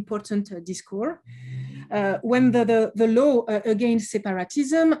very important discourse. When the law against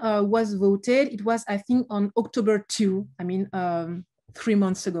separatism was voted, it was, I think, on October 2, 3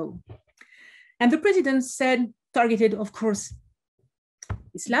 months ago. And the president said, targeted, of course,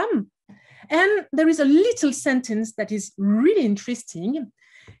 Islam. And there is a little sentence that is really interesting.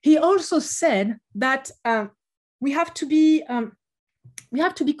 He also said that we have to be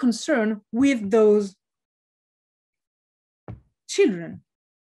concerned with those children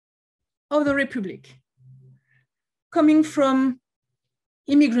of the Republic coming from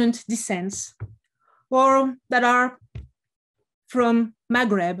immigrant descents or that are from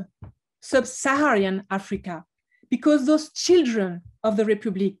Maghreb, sub-Saharan Africa, because those children of the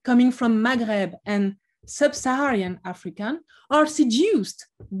Republic coming from Maghreb and sub-Saharan African are seduced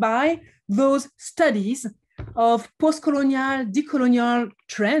by those studies of post-colonial, decolonial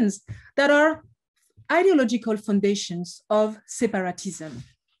trends that are ideological foundations of separatism.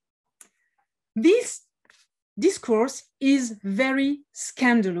 This discourse is very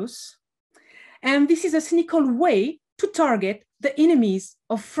scandalous, and this is a cynical way to target the enemies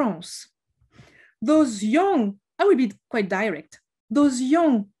of France. Those young, I will be quite direct, those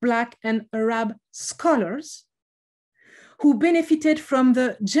young Black and Arab scholars who benefited from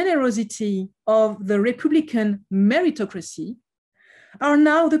the generosity of the Republican meritocracy are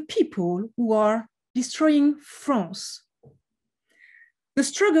now the people who are destroying France. The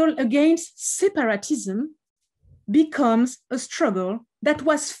struggle against separatism becomes a struggle that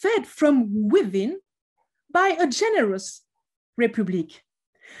was fed from within by a generous republic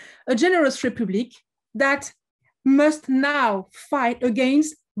that must now fight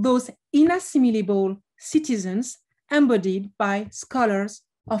against those inassimilable citizens embodied by scholars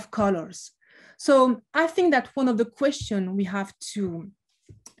of colors. So I think that one of the questions we have to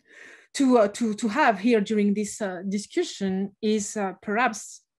have here during this discussion is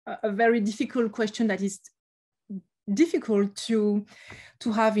perhaps a very difficult question that is difficult to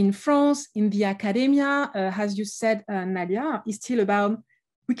have in France, in the academia, as you said, Nadia, is still about,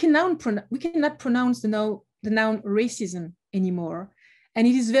 we cannot pronounce the noun racism anymore. And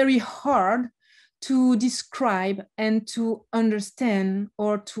it is very hard to describe and to understand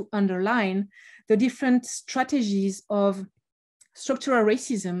or to underline the different strategies of structural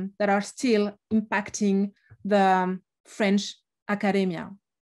racism that are still impacting the French academia.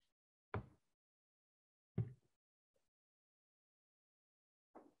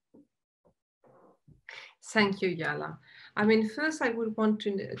 Thank you, Yala. I mean, first I would want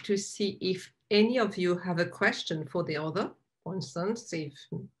to see if any of you have a question for the other. For instance, if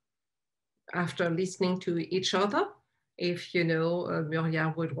after listening to each other, if, you know,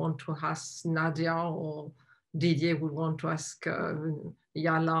 Muriam would want to ask Nadia, or Didier would want to ask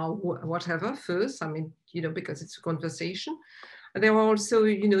Yala, whatever first, I mean, you know, because it's a conversation. And there are also,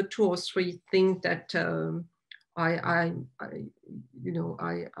 you know, 2 or 3 things that I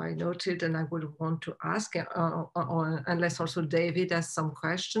noted and I would want to ask, unless also David has some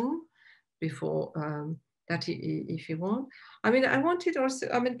question before that, if you want. I mean, I wanted also,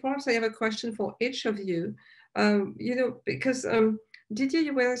 I mean, perhaps I have a question for each of you, you know, because Didier,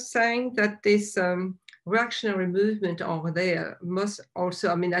 you were saying that this reactionary movement over there must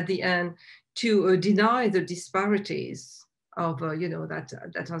also, I mean, at the end, to deny the disparities of, you know, that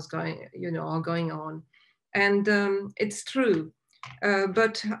was going, you know, are going on. And it's true,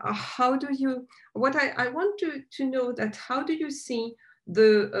 but how do you, what I want to know that how do you see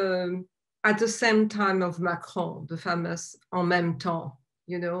the, at the same time of Macron, the famous en même temps,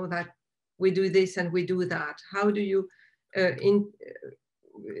 you know, that we do this and we do that. How do you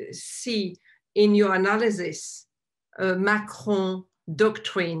see in your analysis Macron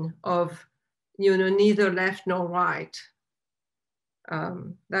doctrine of, you know, neither left nor right?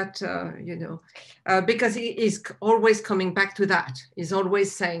 You know, because he is always coming back to that. He's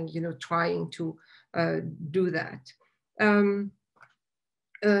always saying, you know, trying to do that.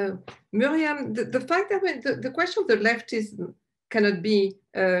 Muriam, the fact that the question of the leftism cannot be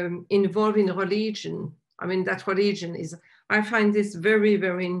involved in religion, I mean, that religion is, I find this very,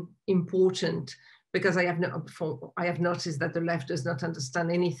 very important, because I have noticed that the left does not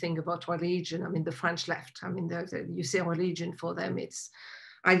understand anything about religion. I mean, the French left, I mean, you say religion, for them, it's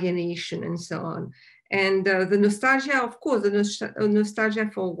alienation and so on. And the nostalgia, of course, the nostalgia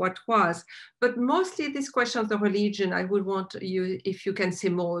for what was, but mostly this question of the religion, I would want you, if you can say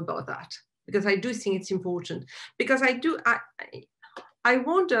more about that, because I do think it's important. Because I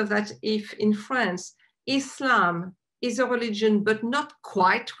wonder that if in France, Islam is a religion, but not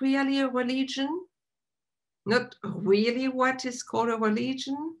quite really a religion, not really what is called a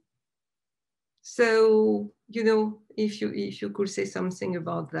religion. So, you know, if you could say something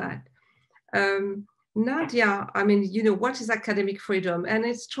about that. Nadia, I mean, you know, what is academic freedom? And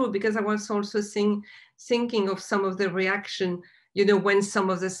it's true, because I was also thinking of some of the reaction, you know, when some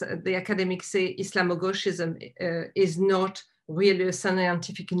of the academics say Islamo-Gauchism is not really a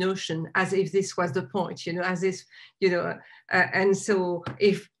scientific notion, as if this was the point, you know, as if, you know, and so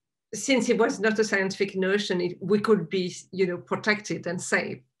since it was not a scientific notion, we could be, you know, protected and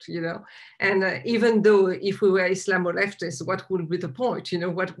saved, you know. And even though if we were Islamo-leftists, what would be the point, you know,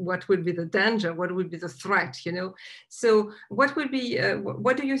 what would be the danger, what would be the threat, you know? So what would be,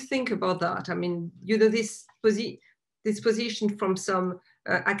 what do you think about that? I mean, you know, this position from some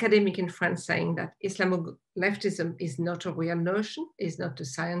academic in France saying that Islamo-leftism is not a real notion, is not a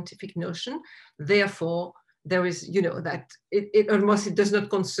scientific notion, therefore, there is, you know, that it does not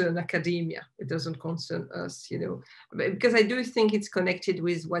concern academia. It doesn't concern us, you know, because I do think it's connected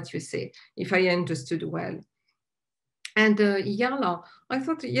with what you say, if I understood well. And Yala, I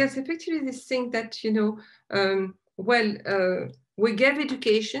thought, yes, effectively this thing that, you know, we gave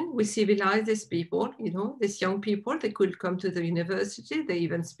education, we civilized these people, you know, these young people, they could come to the university, they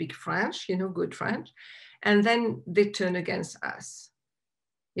even speak French, you know, good French, and then they turn against us.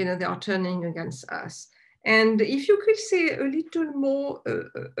 You know, they are turning against us. And if you could say a little more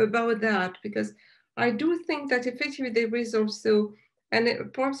about that, because I do think that effectively there is also,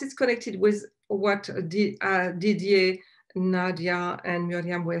 and perhaps it's connected with what Didier, Nadia, and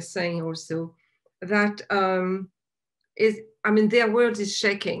Muriam were saying also, that I mean, their world is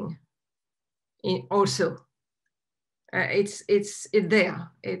shaking also. It's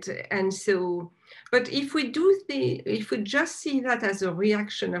there. And so, but if we just see that as a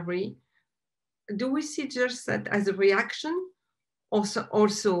reactionary, do we see just that as a reaction,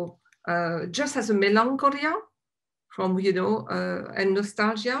 also just as a melancholia from, you know, and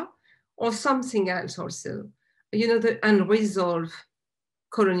nostalgia, or something else also? You know, the unresolved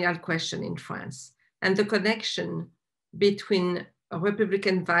colonial question in France. and the connection between a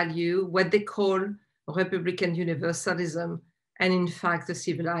Republican value, what they call Republican universalism, and in fact, the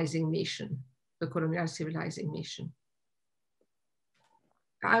civilizing mission, the colonial civilizing mission.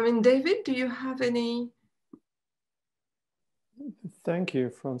 I mean, David, do you have any? Thank you,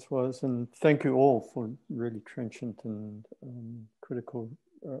 Françoise, and thank you all for really trenchant and critical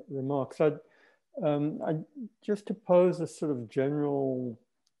remarks. I just to pose a sort of general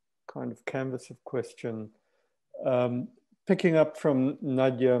kind of canvas of question, picking up from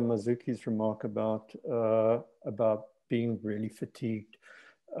Nadia Marzouki's remark about being really fatigued.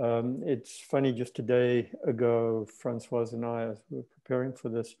 It's funny, just a day ago, Françoise and I, as we were preparing for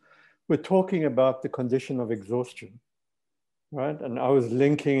this, we're talking about the condition of exhaustion, right? And I was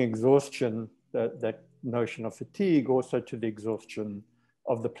linking exhaustion, that notion of fatigue, also to the exhaustion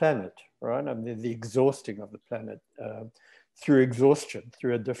of the planet, right? I mean, the exhausting of the planet through exhaustion,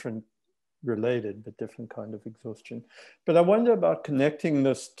 through a different, related, but different kind of exhaustion. But I wonder about connecting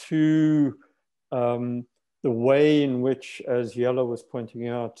this to the way in which, as Yala was pointing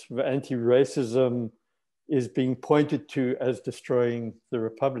out, anti-racism is being pointed to as destroying the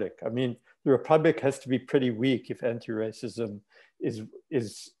Republic. I mean, the Republic has to be pretty weak if anti-racism is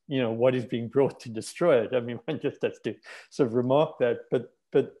what is being brought to destroy it. I mean, one just has to sort of remark that,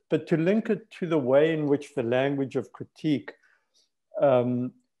 but to link it to the way in which the language of critique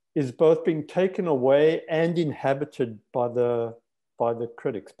is both being taken away and inhabited by the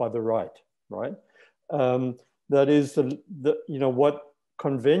critics, by the right? That is what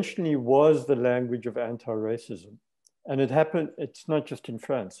conventionally was the language of anti-racism. And it happened, it's not just in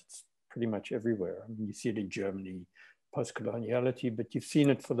France, it's pretty much everywhere. I mean, you see it in Germany, postcoloniality, but you've seen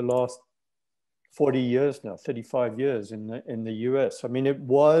it for the last 40 years now, 35 years in the US. I mean, it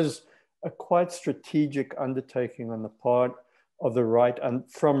was a quite strategic undertaking on the part of the right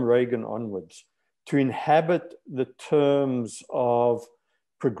and from Reagan onwards to inhabit the terms of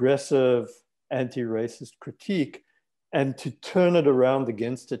progressive anti-racist critique and to turn it around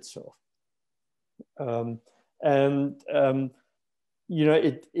against itself. It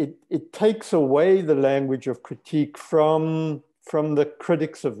takes away the language of critique from the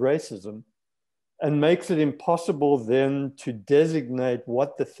critics of racism and makes it impossible then to designate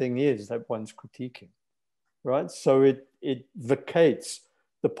what the thing is that one's critiquing, right? So it vacates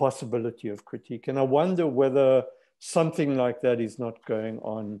the possibility of critique. And I wonder whether something like that is not going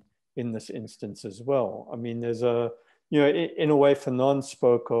on in this instance as well. I mean, there's in a way, Fanon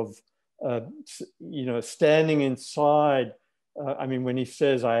spoke of, standing inside. I mean, when he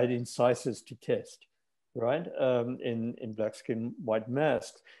says, I had incisors to test, right? In black skin, white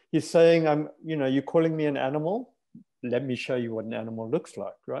masks, he's saying, you're calling me an animal? Let me show you what an animal looks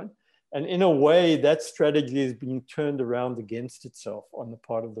like, right? And in a way, that strategy is being turned around against itself on the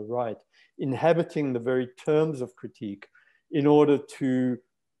part of the right, inhabiting the very terms of critique in order to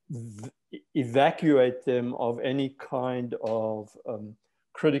evacuate them of any kind of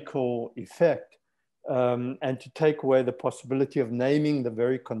critical effect and to take away the possibility of naming the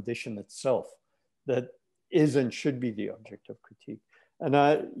very condition itself that is and should be the object of critique. And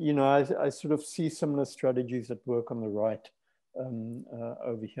I sort of see similar strategies at work on the right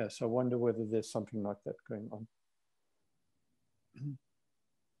over here. So I wonder whether there's something like that going on.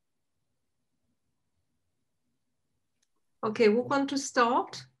 Okay, who want to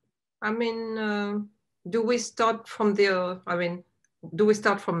start? I mean, do we start from do we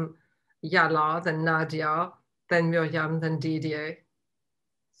start from Yala, then Nadia, then Muriam, then Didier?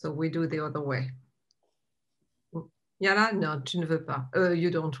 So we do the other way. Yala, no, tu ne veux pas.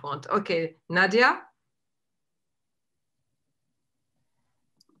 You don't want. Okay, Nadia?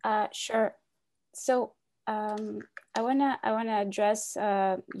 Sure. So I wanna address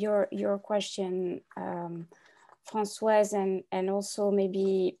your question, Françoise, and also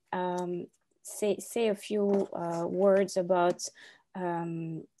maybe say a few words about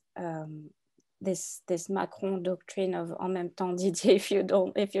this Macron doctrine of en même temps Didier, if you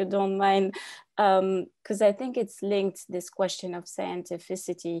don't mind, because I think it's linked, this question of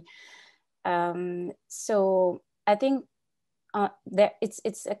scientificity. So I think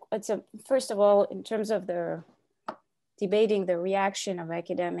first of all, in terms of the debating the reaction of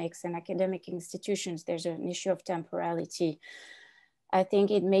academics and academic institutions, there's an issue of temporality. I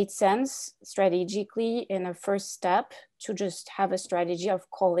think it made sense strategically in a first step to just have a strategy of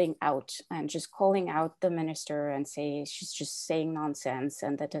calling out and just calling out the minister and say she's just saying nonsense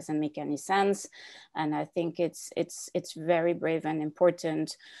and that doesn't make any sense. And I think it's very brave and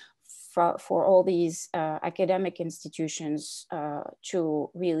important for all these academic institutions to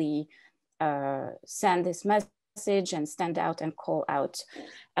really send this message message and stand out and call out.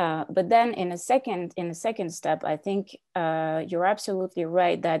 But then in a second step, I think you're absolutely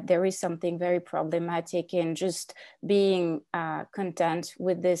right that there is something very problematic in just being content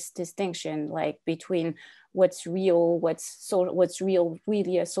with this distinction, like between what's real, what's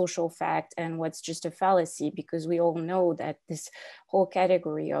really a social fact, and what's just a fallacy, because we all know that this whole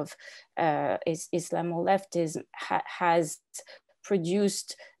category of Islamoleftism has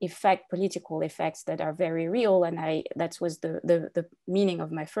produced political effects that are very real, and that was the meaning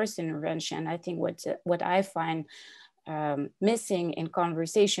of my first intervention. I think what I find missing in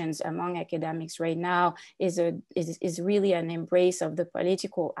conversations among academics right now is really an embrace of the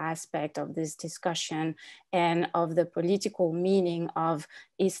political aspect of this discussion and of the political meaning of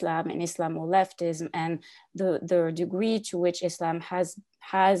Islam and Islamoleftism, and the degree to which Islam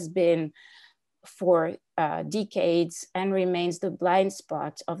has been for decades and remains the blind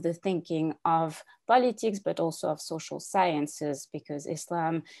spot of the thinking of politics, but also of social sciences, because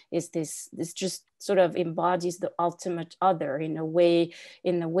Islam is this just sort of embodies the ultimate other in a way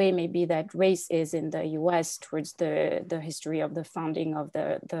maybe that race is in the US towards the history of the founding of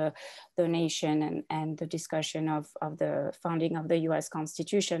the nation and the discussion of the founding of the US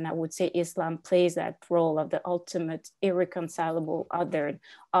Constitution. I would say Islam plays that role of the ultimate irreconcilable other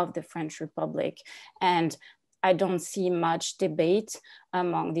of the French Republic. And I don't see much debate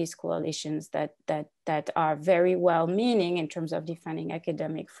among these coalitions that are very well-meaning in terms of defending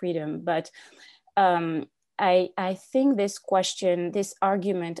academic freedom. But I think this question, this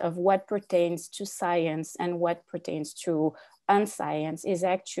argument of what pertains to science and what pertains to unscience is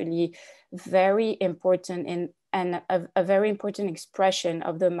actually very important and a very important expression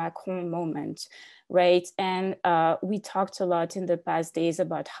of the Macron moment, right? And we talked a lot in the past days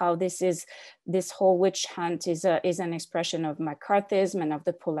about how this whole witch hunt is an expression of McCarthyism and of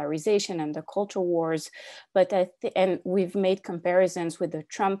the polarization and the culture wars. But and we've made comparisons with the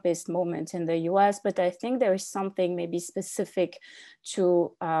Trumpist moment in the US, but I think there is something maybe specific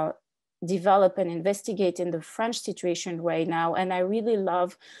to develop and investigate in the French situation right now. And I really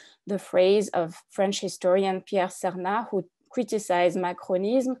love the phrase of French historian Pierre Cernat, who criticized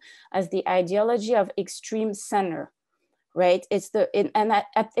Macronism as the ideology of extreme center, right? And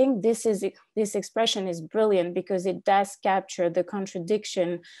I think this expression is brilliant because it does capture the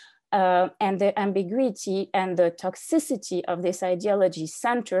contradiction and the ambiguity and the toxicity of this ideology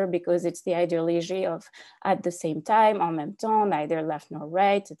center, because it's the ideology of at the same time, en même temps, neither left nor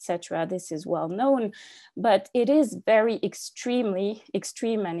right, etc. This is well known, but it is very extreme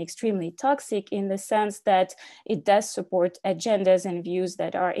and extremely toxic in the sense that it does support agendas and views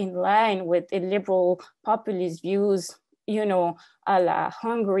that are in line with illiberal populist views, you know, a la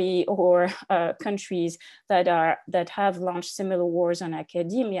Hungary or countries that have launched similar wars on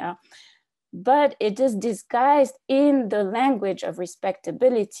academia. But it is disguised in the language of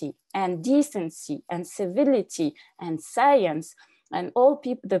respectability and decency and civility and science. And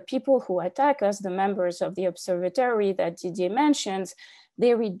the people who attack us, the members of the observatory that Didier mentions,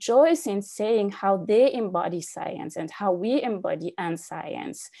 they rejoice in saying how they embody science and how we embody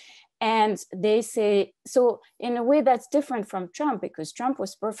unscience. And they say, so in a way that's different from Trump, because Trump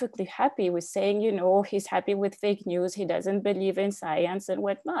was perfectly happy with saying, you know, he's happy with fake news, he doesn't believe in science and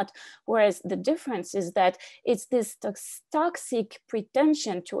whatnot. Whereas the difference is that it's this toxic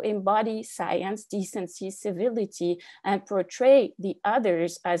pretension to embody science, decency, civility, and portray the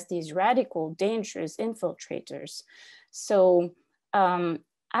others as these radical, dangerous infiltrators. So,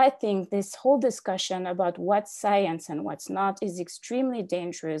 I think this whole discussion about what's science and what's not is extremely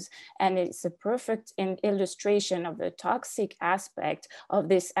dangerous, and it's a perfect illustration of the toxic aspect of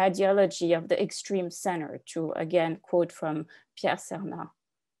this ideology of the extreme center, to again quote from Pierre Cernat.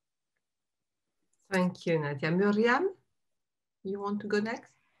 Thank you, Nadia. Muriam, you want to go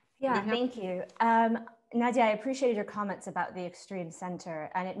next? Yeah, Muriam? Thank you. Nadia, I appreciated your comments about the extreme center,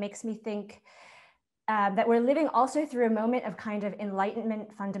 and it makes me think that we're living also through a moment of kind of Enlightenment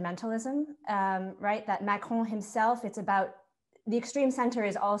fundamentalism, right? That Macron himself, it's about, the extreme center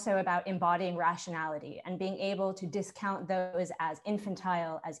is also about embodying rationality and being able to discount those as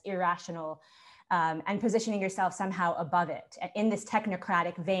infantile, as irrational, and positioning yourself somehow above it in this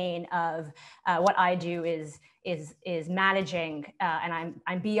technocratic vein of what I do is managing, and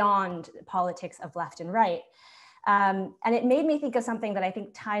I'm beyond politics of left and right. And it made me think of something that I think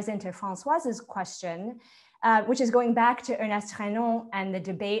ties into Françoise's question, which is going back to Ernest Renan and the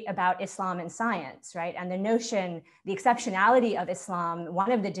debate about Islam and science, right? And the notion, the exceptionality of Islam,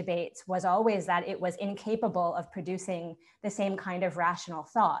 one of the debates was always that it was incapable of producing the same kind of rational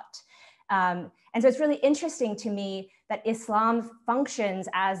thought. And so it's really interesting to me that Islam functions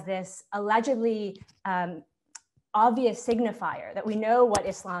as this allegedly obvious signifier, that we know what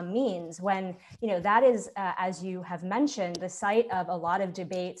Islam means, when, you know, that is, as you have mentioned, the site of a lot of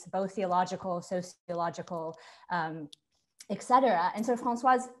debates, both theological, sociological, etc. And so,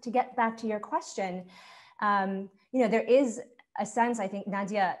 Françoise, to get back to your question, you know, there is a sense, I think,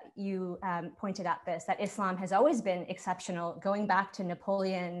 Nadia, you pointed out this, that Islam has always been exceptional, going back to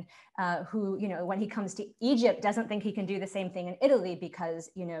Napoleon, who, you know, when he comes to Egypt, doesn't think he can do the same thing in Italy because,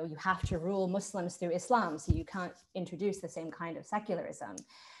 you know, you have to rule Muslims through Islam, so you can't introduce the same kind of secularism.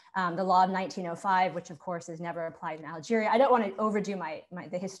 The law of 1905, which of course is never applied in Algeria. I don't want to overdo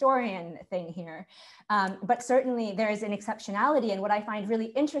the historian thing here, but certainly there is an exceptionality. And what I find really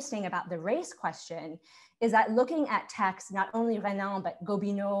interesting about the race question is that looking at texts, not only Renan, but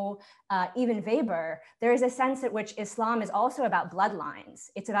Gobineau, even Weber, there is a sense at which Islam is also about bloodlines.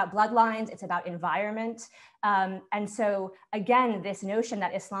 It's about bloodlines, it's about environment. And so again, this notion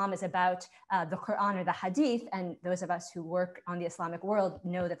that Islam is about the Quran or the Hadith, and those of us who work on the Islamic world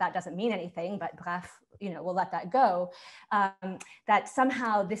know that that doesn't mean anything, but bref, you know, we'll let that go, that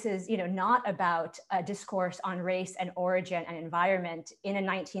somehow this is, you know, not about a discourse on race and origin and environment in a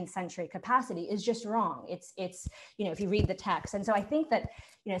 19th century capacity is just wrong. It's, you know, if you read the text. And so I think that,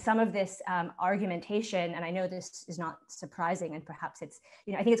 you know, some of this argumentation, and I know this is not surprising, and perhaps it's,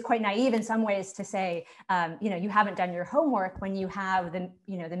 you know, I think it's quite naive in some ways to say, you know, you haven't done your homework when you have the,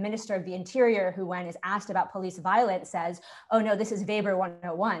 you know, the Minister of the Interior who, when is asked about police violence, says, oh no, this is Weber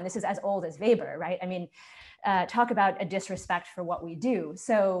 101. This is as old as Weber, right? I mean, talk about a disrespect for what we do.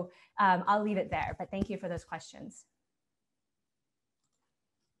 So I'll leave it there, but thank you for those questions.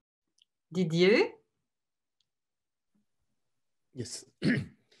 Didier? Yes,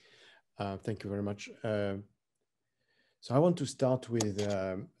 thank you very much. So I want to start with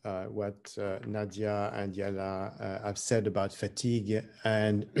what Nadia and Yala have said about fatigue.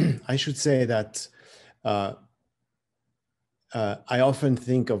 And I should say that I often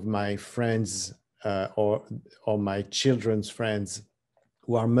think of my friends or my children's friends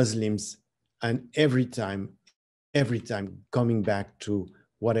who are Muslims, and every time coming back to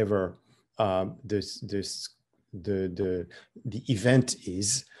whatever the event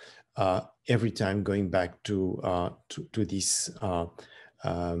is, every time going back to this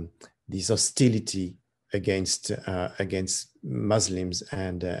this hostility against Muslims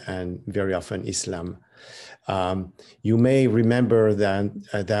and very often Islam. You may remember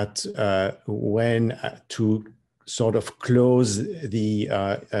that when to sort of close the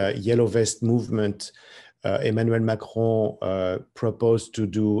Yellow Vest movement, Emmanuel Macron proposed to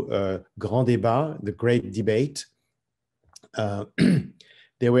do a grand débat, the great debate.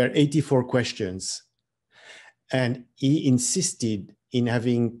 There were 84 questions, and he insisted in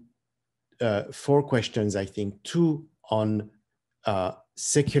having 4 questions, I think, 2 on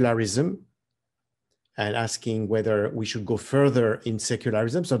secularism and asking whether we should go further in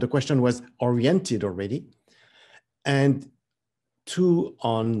secularism. So the question was oriented already. And 2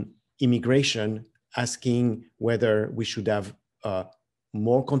 on immigration, asking whether we should have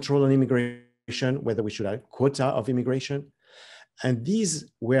more control on immigration, whether we should have quota of immigration. And these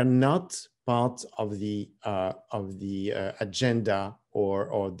were not part of the agenda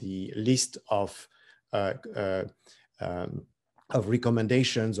or the list of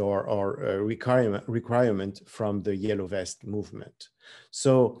recommendations or requirement from the Yellow Vest movement.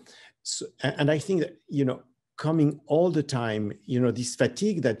 So and I think that, you know, coming all the time, you know, this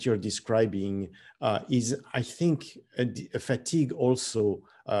fatigue that you're describing is, I think, a fatigue also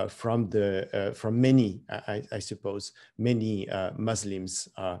from many, I suppose, many Muslims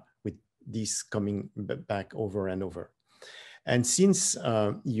with this coming back over and over. And since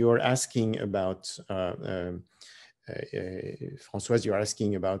you're asking about, Françoise, you're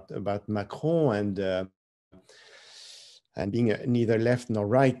asking about Macron and being neither left nor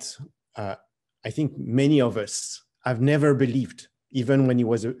right, I think many of us have never believed, even when he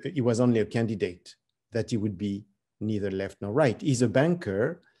was only a candidate, that he would be neither left nor right. He's a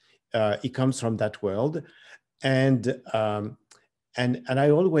banker. He comes from that world, and I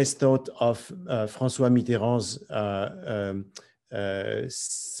always thought of François Mitterrand's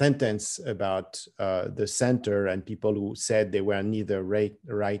sentence about the center and people who said they were neither right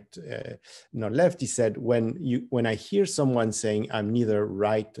nor left. He said, when I hear someone saying I'm neither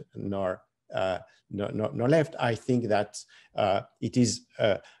right nor left, I think that it is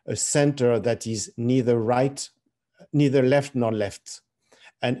a center that is neither left nor left.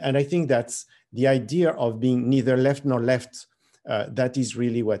 And I think that's the idea of being neither left nor left. That is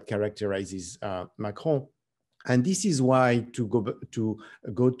really what characterizes Macron. And this is why, to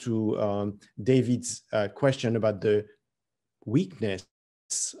go to David's question about the weakness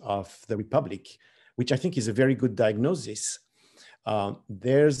of the Republic, which I think is a very good diagnosis. And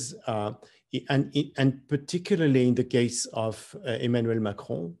particularly in the case of Emmanuel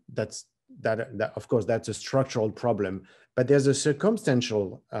Macron, that of course that's a structural problem, but there's a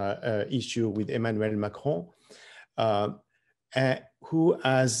circumstantial issue with Emmanuel Macron, who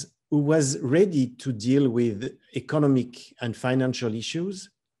was ready to deal with economic and financial issues,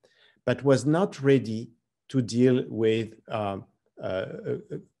 but was not ready to deal with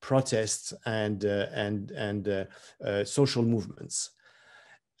protests and social movements.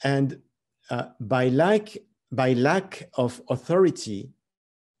 And by lack of authority,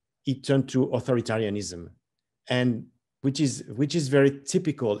 it turned to authoritarianism, and which is very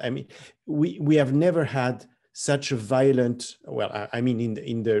typical. I mean, we have never had such a violent, well, I mean,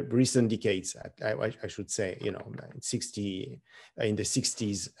 in the recent decades, I should say, you know, in the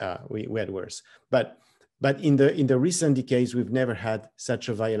 60s, we had worse. But in the recent decades, we've never had such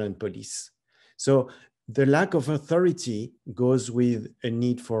a violent police. So the lack of authority goes with a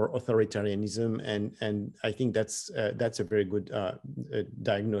need for authoritarianism, and I think that's a very good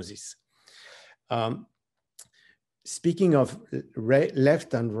diagnosis. Speaking of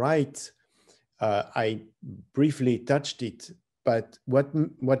left and right, I briefly touched it, but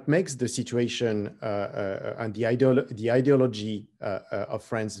what makes the situation and the ideology of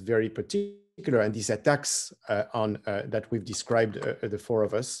France very particular, and these attacks on that we've described, the four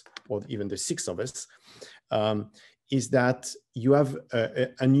of us, or even the six of us, is that you have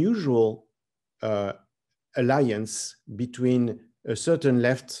an unusual alliance between a certain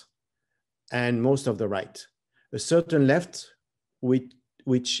left and most of the right. A certain left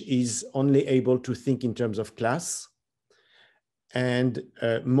which is only able to think in terms of class, and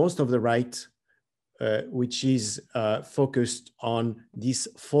most of the right, which is focused on this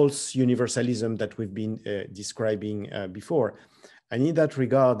false universalism that we've been describing before. And in that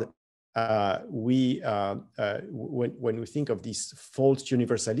regard, when we think of this false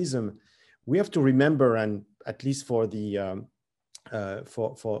universalism, we have to remember, and at least for the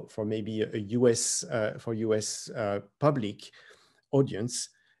for maybe a US public audience,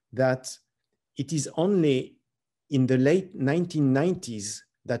 that it is only in the late 1990s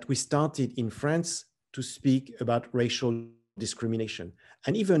that we started in France to speak about racial discrimination.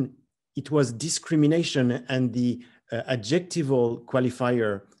 And even it was discrimination, and the adjectival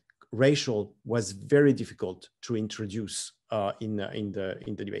qualifier racial was very difficult to introduce in the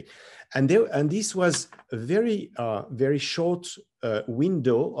debate. And this was a very short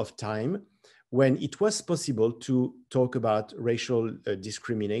window of time when it was possible to talk about racial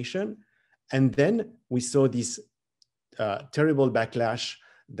discrimination. And then we saw this terrible backlash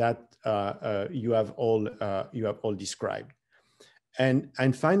that you have all described. And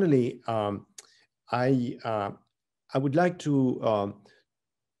finally, I would like to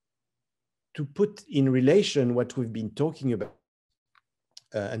put in relation what we've been talking about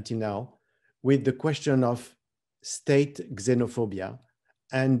until now with the question of state xenophobia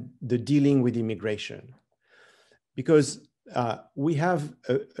and the dealing with immigration, because we have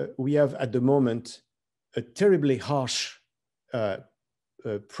at the moment a terribly harsh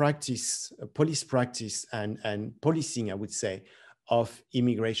police practice and policing, I would say, of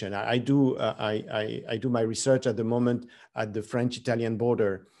immigration. I do my research at the moment at the French-Italian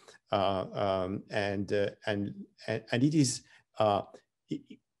border, and it is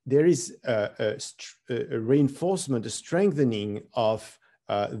there is a reinforcement, a strengthening of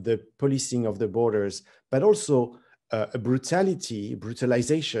the policing of the borders, but also a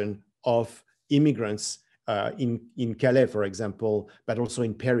brutalization of immigrants in Calais, for example, but also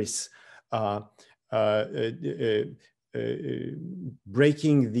in Paris,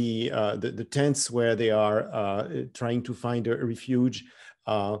 breaking the tents where they are trying to find a refuge,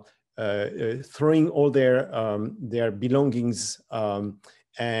 throwing all their belongings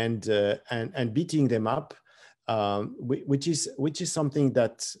and beating them up, which is something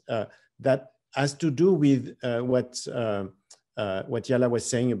that has to do with what Yala was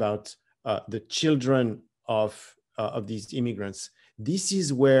saying about the children of these immigrants. This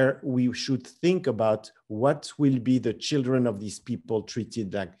is where we should think about what will be the children of these people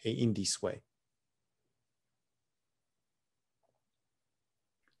treated like in this way.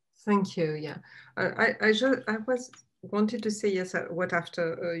 Thank you. Yeah, I wanted to say, yes, what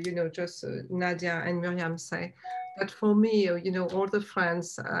after, just Nadia and Muriam say, that for me, all the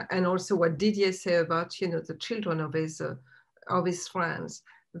friends and also what Didier say about, the children of his friends,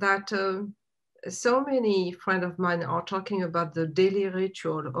 that so many friends of mine are talking about the daily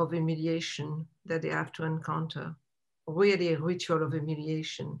ritual of humiliation that they have to encounter, really a ritual of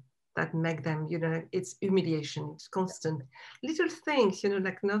humiliation that make them, you know, it's humiliation, it's constant. Little things, you know,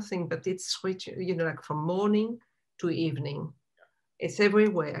 like nothing, but it's, you know, like from morning to evening. It's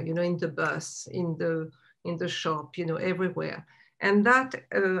everywhere, you know, in the bus, in the shop, you know, everywhere. And that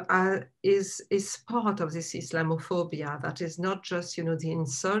is part of this Islamophobia. That is not just, you know, the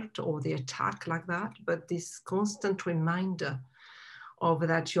insult or the attack like that, but this constant reminder of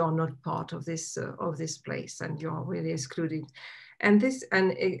that you are not part of this place and you are really excluded. And this,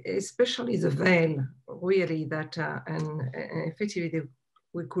 and especially the veil, really, that and effectively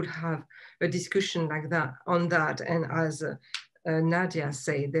we could have a discussion like that on that. And as Nadia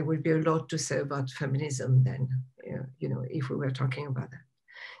said, there will be a lot to say about feminism then, you know, if we were talking about that.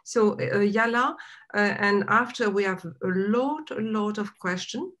 So Yala, and after we have a lot of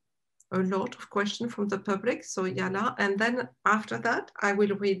questions from the public. So Yala, and then after that, I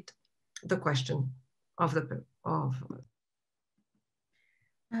will read the question of the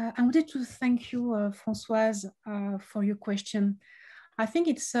I wanted to thank you, Françoise, for your question. I think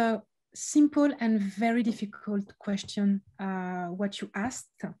it's a simple and very difficult question, what you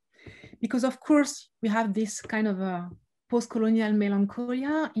asked, because of course we have this kind of a post-colonial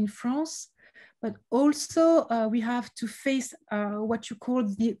melancholia in France, but also we have to face what you call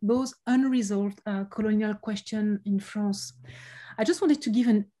those unresolved colonial questions in France. I just wanted to give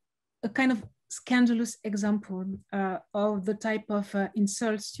a kind of scandalous example of the type of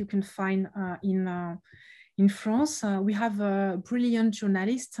insults you can find in France. We have a brilliant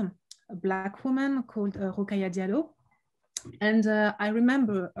journalist, a Black woman called Rokhaya Diallo. And I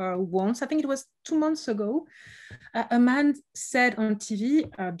remember once, I think it was 2 months ago, a man said on TV,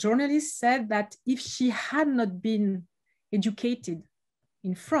 a journalist said that if she had not been educated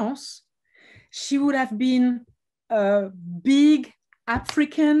in France, she would have been a big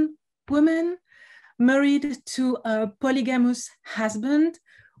African woman married to a polygamous husband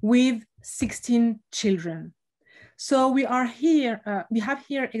with 16 children. So we are here, we have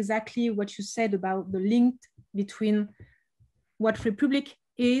here exactly what you said about the link between what republic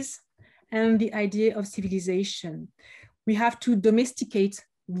is and the idea of civilization. We have to domesticate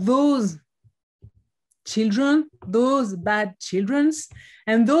those children, those bad children,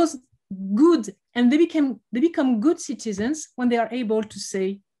 and those good, and they become good citizens when they are able to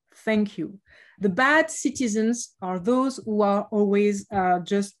say thank you. The bad citizens are those who are always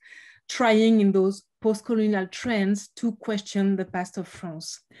just trying in those post-colonial trends to question the past of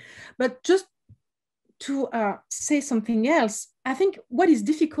France. But just to say something else, I think what is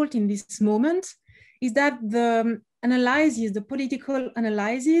difficult in this moment is that the analyses, the political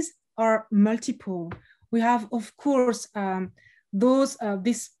analyses are multiple. We have, of course,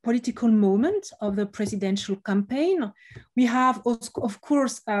 this political moment of the presidential campaign. We have, of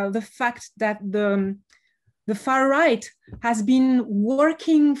course, the fact that the far right has been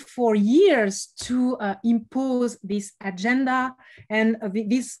working for years to impose this agenda and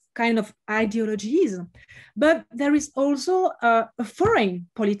this kind of ideologies. But there is also a foreign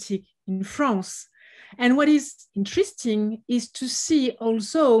politic in France. And what is interesting is to see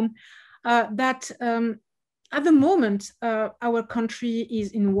also that at the moment, our country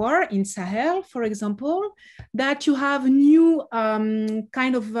is in war in Sahel, for example, that you have new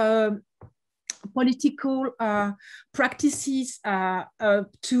kind of political practices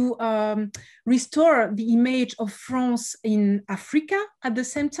to restore the image of France in Africa. At the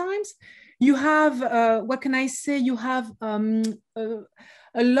same time, you have, what can I say, you have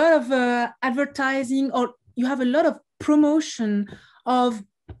a lot of advertising, or you have a lot of promotion of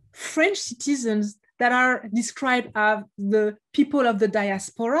French citizens that are described as the people of the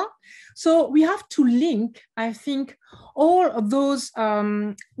diaspora. So we have to link, I think, all of those,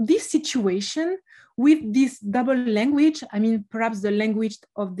 this situation with this double language. I mean, perhaps the language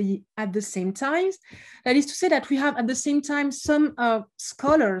of the at the same time. That is to say that we have at the same time some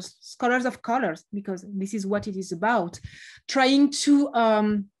scholars of colors, because this is what it is about, trying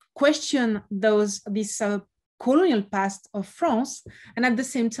to question this colonial past of France, and at the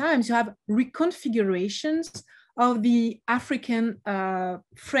same time you have reconfigurations of the African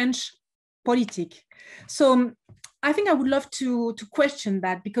French politic. So I think I would love to question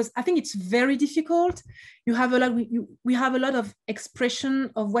that, because I think it's very difficult. You have a lot, we have a lot of expression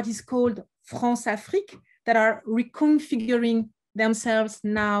of what is called France-Afrique that are reconfiguring themselves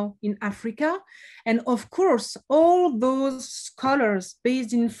now in Africa. And of course, all those scholars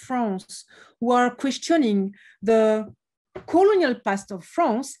based in France who are questioning the colonial past of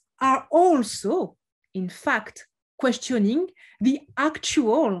France are also, in fact, questioning the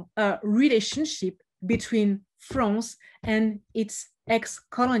actual relationship between France and its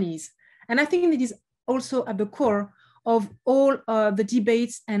ex-colonies. And I think it is also at the core of all the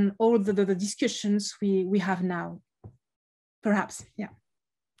debates and all the discussions we have now. Perhaps, yeah.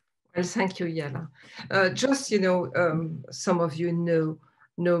 Well, thank you, Yala. Just, some of you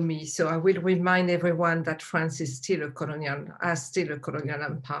know me, so I will remind everyone that France is still a colonial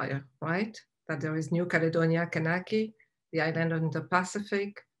empire, right? That there is New Caledonia, Kanaki, the island in the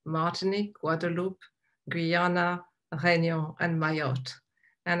Pacific, Martinique, Guadeloupe, Guyana, Réunion, and Mayotte.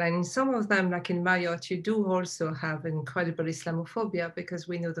 And in some of them, like in Mayotte, you do also have incredible Islamophobia because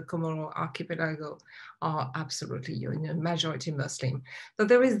we know the Comoro archipelago are absolutely majority Muslim. So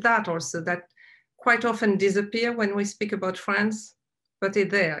there is that also that quite often disappear when we speak about France, but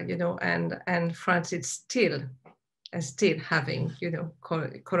it's there, and France is still having,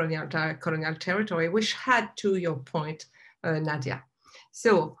 colonial territory, which had, to your point, Nadia.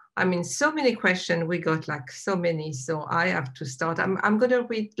 So, I mean, so many questions, we got like so many, so I have to start. I'm going to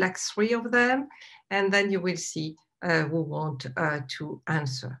read like 3 of them, and then you will see who want to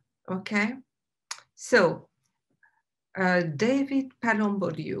answer, okay? So, David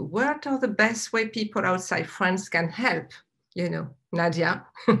Palomboliu, what are the best way people outside France can help? Nadia,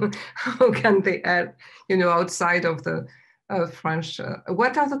 how can they help, outside of the French?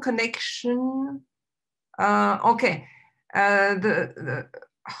 What are the connections? Okay, the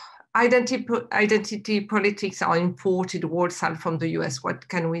identity politics are imported wholesale from the US. What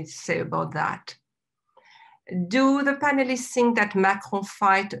can we say about that? Do the panelists think that Macron's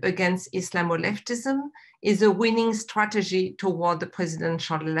fight against Islamoleftism is a winning strategy toward the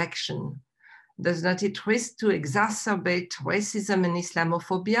presidential election? Does not it risk to exacerbate racism and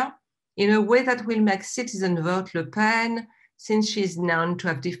Islamophobia in a way that will make citizens vote Le Pen, since she is known to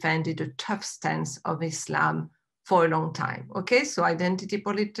have defended a tough stance of Islam for a long time? Okay, so identity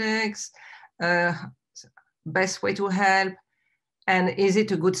politics, best way to help, and is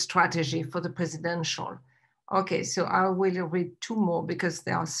it a good strategy for the presidential? Okay, so I will read 2 more because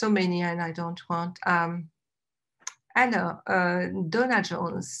there are so many and I don't want. Hello, Donna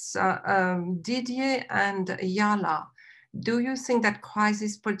Jones, Didier and Yala, do you think that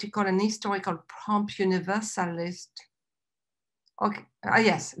crisis, political and historical prompt universalist? Okay,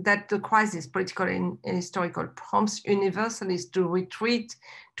 yes, that the crisis, political and historical prompts universalists to retreat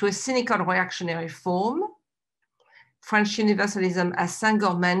to a cynical reactionary form. French universalism, as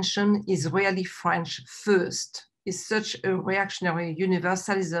Senghor mentioned, is really French first. Is such a reactionary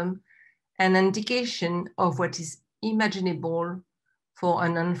universalism an indication of what is imaginable for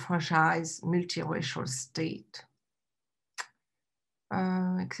an unfranchised multiracial state?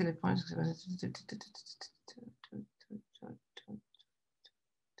 Excellent point.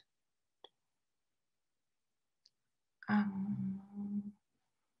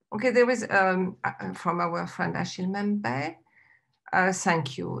 Okay, there is from our friend Achille Membe.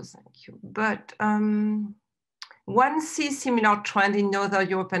 Thank you. But one sees similar trend in other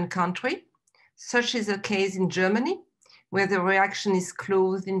European countries. Such is the case in Germany, where the reaction is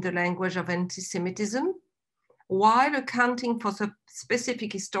clothed in the language of anti-Semitism. While accounting for the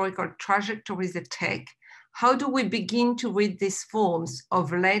specific historical trajectories they take, how do we begin to read these forms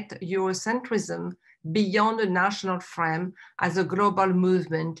of late Eurocentrism beyond a national frame as a global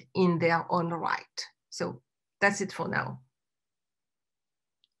movement in their own right? So that's it for now.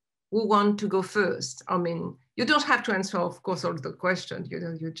 Who want to go first? I mean, you don't have to answer, of course, all the questions.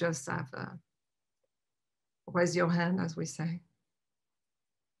 You just have raise your hand, as we say.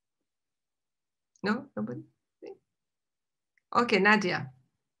 No, nobody? Okay, Nadia.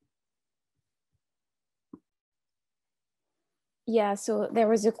 Yeah, so there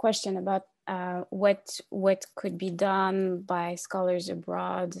was a question about what could be done by scholars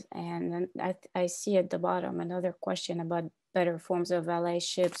abroad, and I see at the bottom another question about better forms of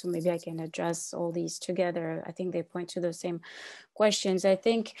allyship, so maybe I can address all these together. I think they point to the same questions. I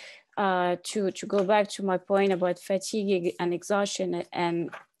think to go back to my point about fatigue and exhaustion, and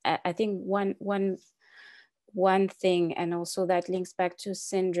I think one thing, and also that links back to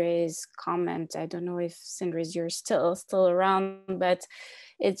Sindre's comment. I don't know if Sindre's you're still around, but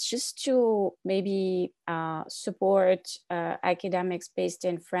it's just to maybe support academics based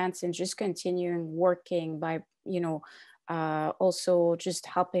in France and just continuing working by, also just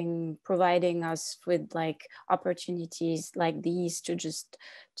providing us with like opportunities like these to just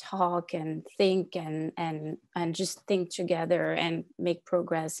talk and think and just think together and make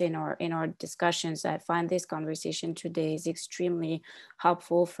progress in our discussions. I find this conversation today is extremely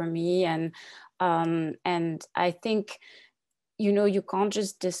helpful for me, and I think you can't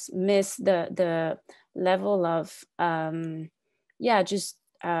just dismiss the level of just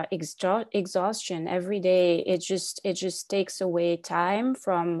exhaustion every day. It just takes away time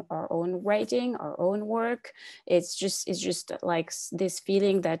from our own writing, our own work. It's just like this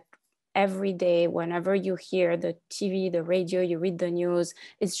feeling that every day, whenever you hear the TV, the radio, you read the news,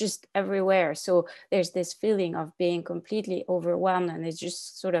 it's just everywhere. So there's this feeling of being completely overwhelmed, and it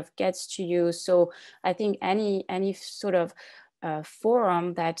just sort of gets to you. So I think any sort of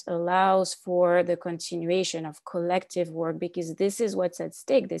forum that allows for the continuation of collective work, because this is what's at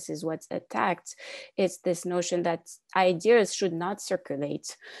stake, this is what's attacked. It's this notion that ideas should not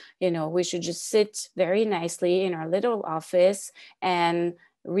circulate. You know, we should just sit very nicely in our little office and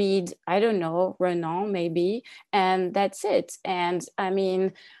read, I don't know, Renan maybe, and that's it. And I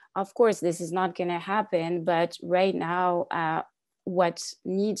mean, of course, this is not going to happen, but right now, what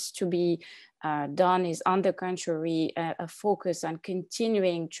needs to be done is, on the contrary, a focus on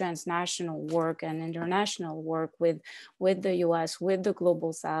continuing transnational work and international work with the US, with the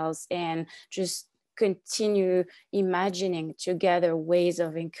Global South, and just continue imagining together ways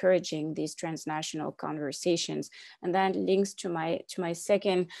of encouraging these transnational conversations. And that links to my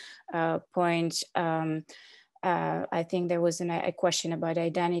second point. I think there was a question about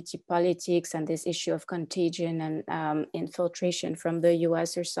identity politics and this issue of contagion and infiltration from the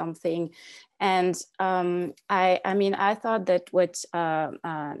US or something. And I mean, I thought that what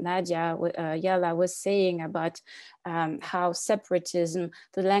Nadia, Yala was saying about how separatism,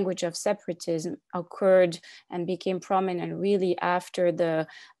 the language of separatism occurred and became prominent really after the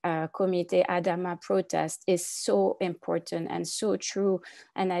Comité Adama protest is so important and so true.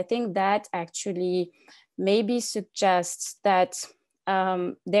 And I think that actually maybe suggests that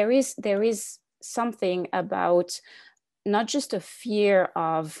there is something about not just a fear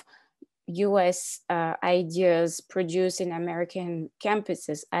of US ideas produced in American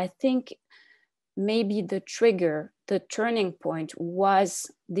campuses. I think maybe the trigger, the turning point was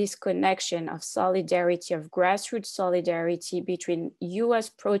this connection of solidarity, of grassroots solidarity between US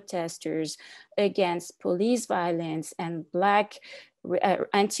protesters against police violence and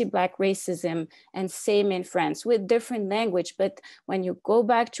anti-Black racism, and same in France with different language. But when you go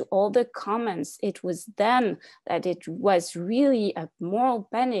back to all the comments, it was then that it was really a moral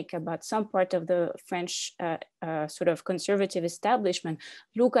panic about some part of the French sort of conservative establishment.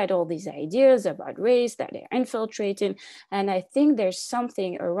 Look at all these ideas about race that they're infiltrating. And I think there's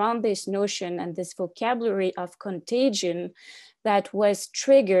something around this notion and this vocabulary of contagion that was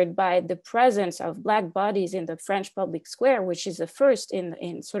triggered by the presence of Black bodies in the French public square, which is the first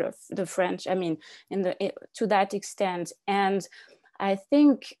in sort of the French, I mean, to that extent. And I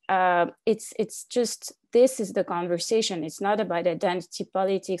think it's just, this is the conversation. It's not about identity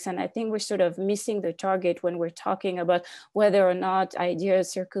politics. And I think we're sort of missing the target when we're talking about whether or not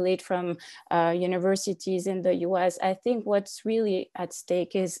ideas circulate from universities in the US. I think what's really at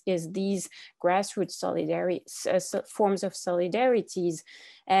stake is these grassroots solidarity, forms of solidarities.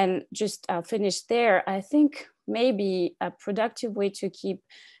 And just I'll finish there. I think maybe a productive way to keep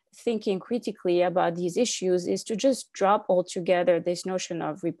thinking critically about these issues is to just drop altogether this notion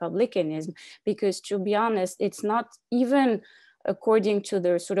of republicanism, because to be honest, it's not even, according to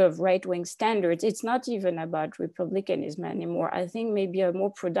the sort of right-wing standards, it's not even about republicanism anymore. I think maybe a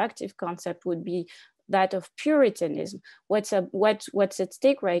more productive concept would be that of Puritanism. What's at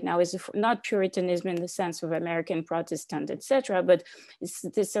stake right now is not Puritanism in the sense of American Protestant, etc., but it's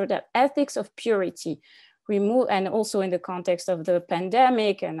this sort of ethics of purity. Remove, and also in the context of the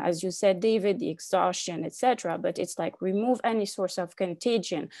pandemic, and as you said, David, the exhaustion, etc. But it's like remove any source of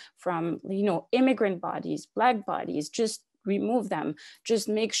contagion from, you know, immigrant bodies, Black bodies, just remove them. Just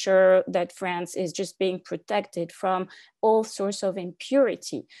make sure that France is just being protected from all sorts of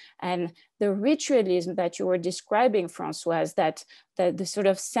impurity. And the ritualism that you were describing, Françoise, that the sort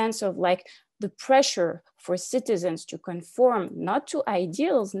of sense of like the pressure for citizens to conform, not to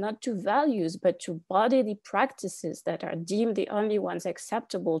ideals, not to values, but to bodily practices that are deemed the only ones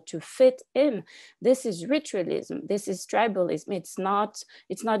acceptable to fit in. This is ritualism, this is tribalism. It's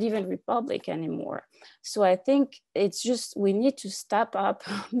not even republic anymore. So I think it's just, we need to step up,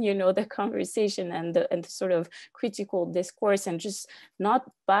 you know, the conversation and the sort of critical discourse, and just not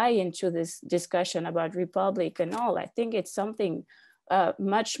buy into this discussion about republic and all. I think it's something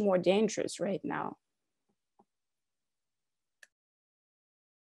much more dangerous right now.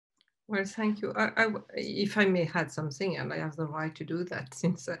 Well, thank you. If I may add something, and I have the right to do that,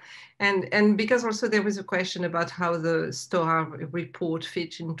 since and because also there was a question about how the STOA report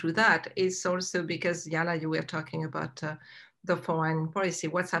fits into that. It's also because, Yala, you were talking about the foreign policy.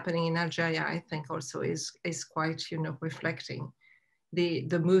 What's happening in Algeria, I think, also is quite, you know, reflecting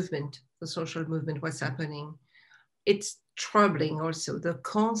the movement, the social movement, what's happening. It's troubling also, the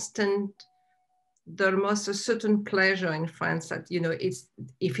constant, there must a certain pleasure in France that, you know,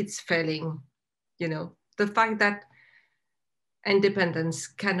 if it's failing, you know, the fact that independence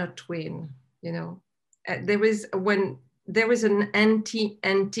cannot win, you know. There is an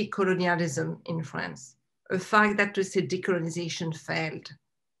anti-colonialism in France, a fact that to say decolonization failed,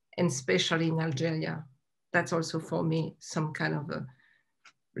 and especially in Algeria. That's also for me some kind of a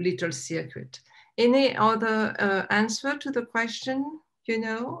little circuit. Any other answer to the question, you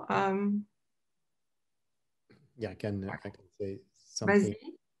know? Yeah, I can say something.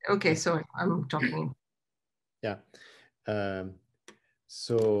 Okay, sorry, I'm talking. Yeah.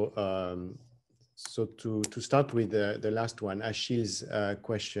 So to start with the last one, Achille's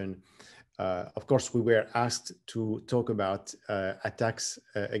question, of course, we were asked to talk about attacks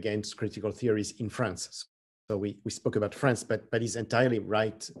against critical theories in France. So we spoke about France, but it's entirely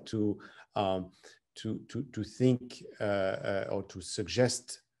right to think or to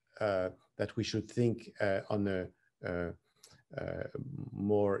suggest that we should think on a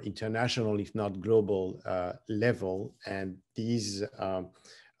more international, if not global, level, and these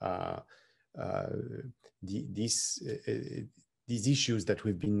issues that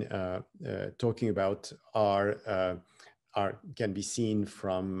we've been talking about can be seen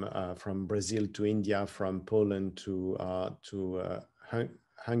from Brazil to India, from Poland to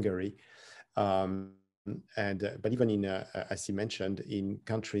Hungary, but even in, as he mentioned, in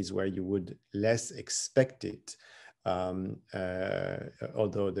countries where you would less expect it.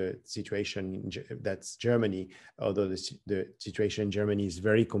 Although the situation that's Germany, although the situation in Germany is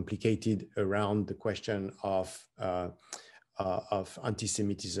very complicated around the question of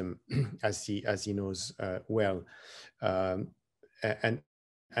anti-Semitism, as he knows well, and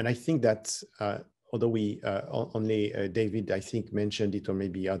I think that although we only David, I think, mentioned it, or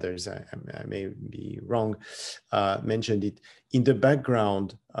maybe others, I may be wrong, mentioned it in the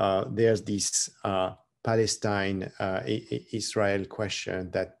background. There's this Palestine-Israel question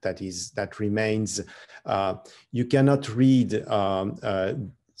that remains. You cannot read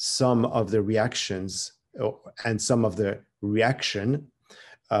some of the reactions and some of the reaction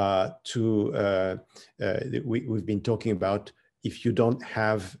we've been talking about if you don't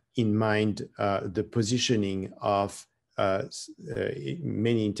have in mind the positioning of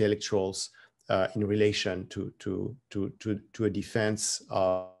many intellectuals in relation to a defense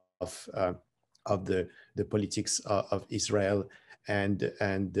of the politics of Israel and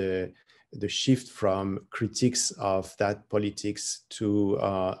the shift from critiques of that politics to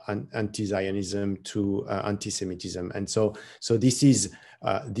anti-Zionism, to anti-Semitism, and so this is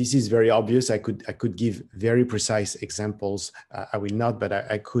very obvious. I could give very precise examples. I will not, but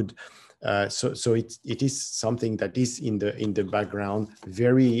I could. So it is something that is in the background,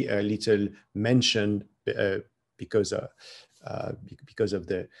 very little mentioned because of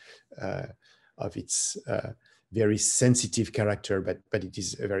its very sensitive character, but it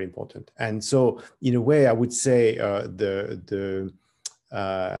is very important. And so, in a way, I would say the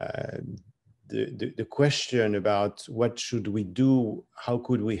question about what should we do, how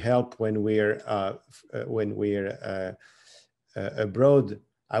could we help when we're abroad,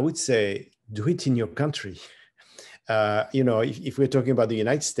 I would say do it in your country. You know, if we're talking about the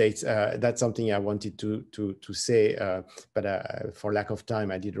United States, that's something I wanted to say, but for lack of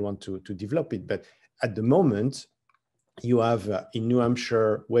time, I didn't want to develop it. But at the moment, you have in New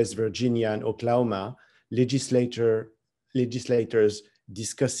Hampshire, West Virginia, and Oklahoma, legislators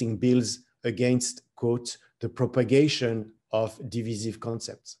discussing bills against, quote, the propagation of divisive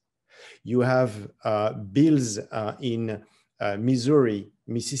concepts. You have bills in Missouri,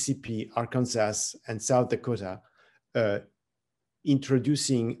 Mississippi, Arkansas, and South Dakota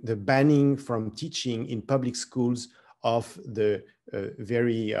introducing the banning from teaching in public schools of the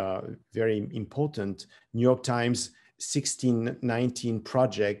very important New York Times 1619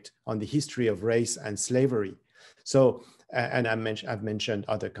 project on the history of race and slavery. So, and I've mentioned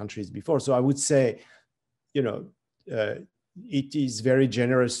other countries before. So I would say, you know, it is very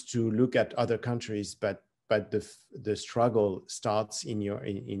generous to look at other countries, but the struggle starts in your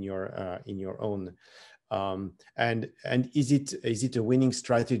own. And is it a winning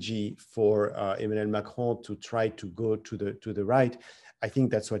strategy for Emmanuel Macron to try to go to the right? I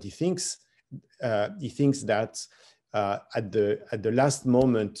think that's what he thinks. He thinks that at the last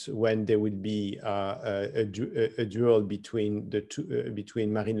moment, when there will be a duel between the two,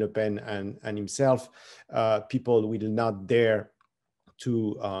 between Marine Le Pen and himself, people will not dare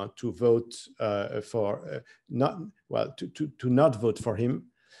to vote for not vote for him.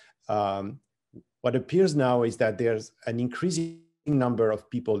 What appears now is that there's an increasing number of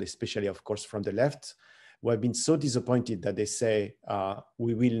people, especially, of course, from the left, who have been so disappointed that they say,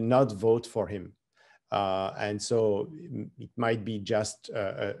 we will not vote for him. And so it might be just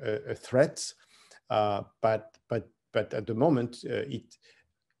a threat, but at the moment,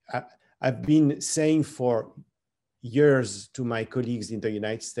 I've been saying for years to my colleagues in the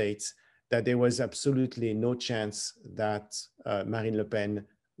United States that there was absolutely no chance that Marine Le Pen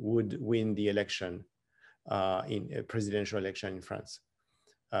would win the election, in a presidential election in France.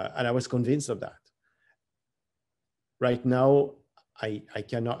 And I was convinced of that. Right now,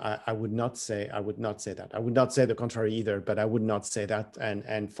 I would not say that. I would not say the contrary either, but I would not say that.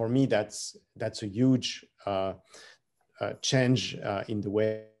 And for me, that's a huge change in the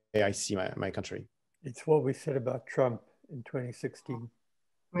way I see my country. It's what we said about Trump in 2016.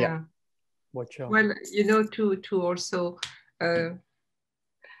 Yeah. Watch out. Well, you know, to also add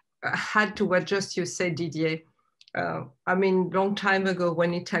to what just you said, Didier. I mean, long time ago,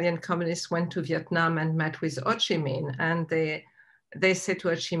 when Italian communists went to Vietnam and met with Ho Chi Minh, and they said to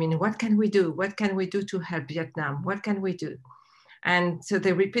Ho Chi Minh, what can we do? What can we do to help Vietnam? What can we do? And so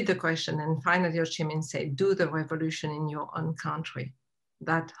they repeat the question, and finally Ho Chi Minh said, do the revolution in your own country.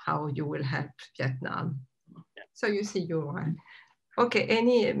 That's how you will help Vietnam. So you see, you're right. Okay,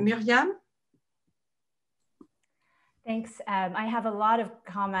 Muriam? Thanks. I have a lot of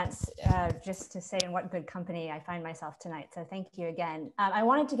comments just to say in what good company I find myself tonight. So thank you again. I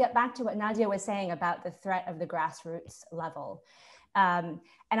wanted to get back to what Nadia was saying about the threat of the grassroots level. And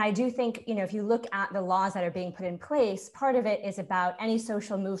I do think, you know, if you look at the laws that are being put in place, part of it is about any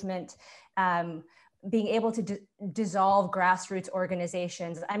social movement being able to dissolve grassroots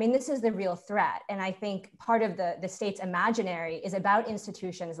organizations. I mean, this is the real threat. And I think part of the state's imaginary is about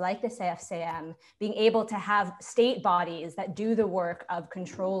institutions like the CFCM being able to have state bodies that do the work of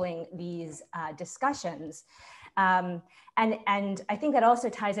controlling these discussions. And I think that also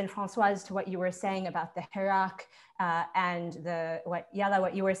ties in, Françoise, to what you were saying about the Hirak and Yala,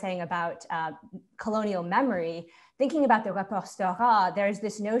 what you were saying about colonial memory. Thinking about the reportorat, there's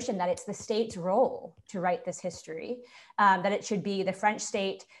this notion that it's the state's role to write this history, that it should be the French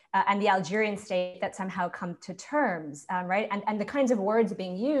state and the Algerian state that somehow come to terms, right? And the kinds of words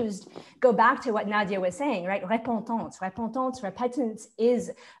being used go back to what Nadia was saying, right? Repentance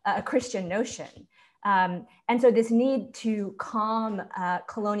is a Christian notion. And so this need to calm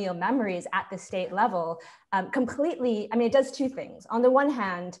colonial memories at the state level completely, I mean, it does two things. On the one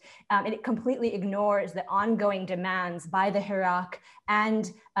hand, it completely ignores the ongoing demands by the Hirak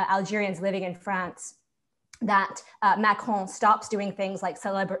and Algerians living in France that Macron stops doing things like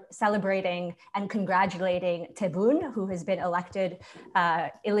celebrating and congratulating Tebboune, who has been elected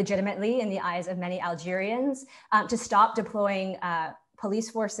illegitimately in the eyes of many Algerians, to stop deploying police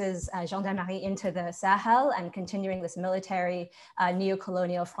forces, gendarmerie into the Sahel and continuing this military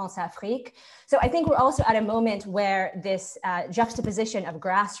neo-colonial France-Afrique. So I think we're also at a moment where this juxtaposition of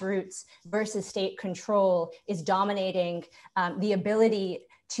grassroots versus state control is dominating the ability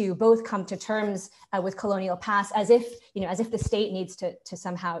to both come to terms with colonial past as if, as if the state needs to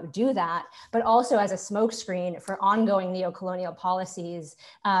somehow do that, but also as a smokescreen for ongoing neo-colonial policies.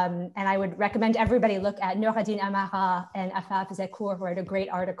 And I would recommend everybody look at Noureddin Amara and Afaf Zekour, who wrote a great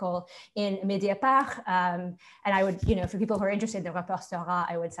article in Mediapart. And I would, for people who are interested in the reportorat,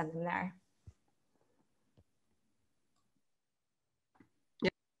 I would send them there.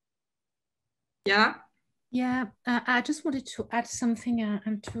 Yeah. Yeah, I just wanted to add something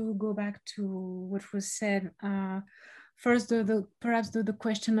and to go back to what was said. First, perhaps the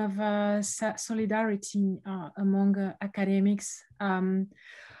question of solidarity among academics.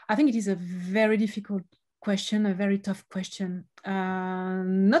 I think it is a very difficult question, a very tough question,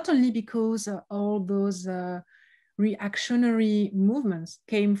 not only because all those reactionary movements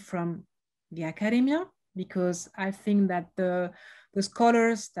came from the academia, because I think that the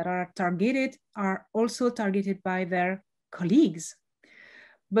scholars that are targeted are also targeted by their colleagues.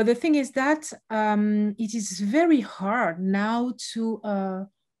 But the thing is that it is very hard now to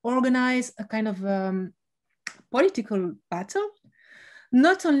organize a kind of political battle,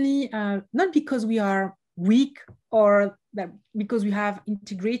 not only, not because we are weak or that because we have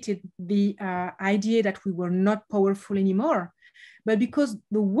integrated the idea that we were not powerful anymore, but because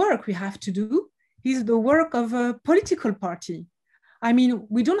the work we have to do is the work of a political party. I mean,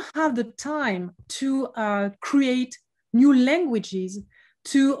 we don't have the time to create new languages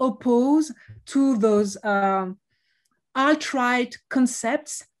to oppose to those alt-right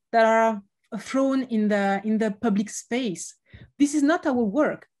concepts that are thrown in the public space. This is not our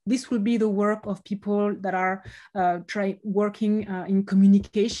work. This will be the work of people that are working in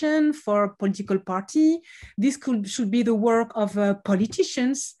communication for a political party. This should be the work of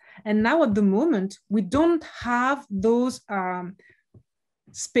politicians And now at the moment, we don't have those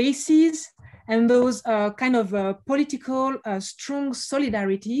spaces and those kind of political strong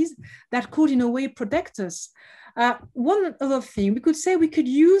solidarities that could in a way protect us. One other thing, we could say we could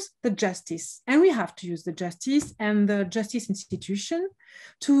use the justice, and we have to use the justice and the justice institution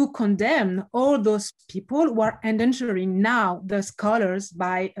to condemn all those people who are endangering now the scholars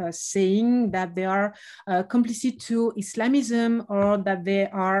by saying that they are complicit to Islamism, or that they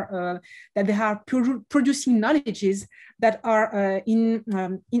are producing knowledges that are in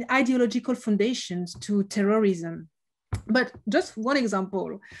ideological foundations to terrorism. But just one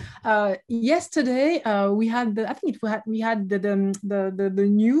example. Yesterday, we had the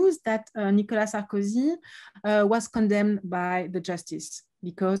news that Nicolas Sarkozy was condemned by the justice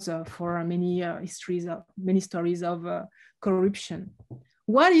because for many stories of corruption.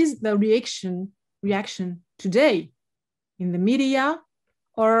 What is the reaction today in the media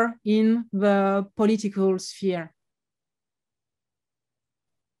or in the political sphere?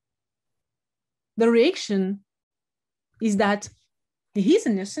 The reaction is that he is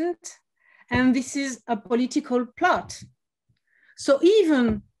innocent and this is a political plot. So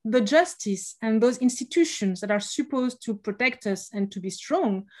even the justice and those institutions that are supposed to protect us and to be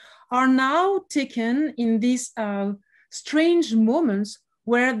strong are now taken in these strange moments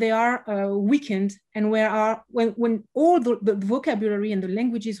where they are weakened, and when all the vocabulary and the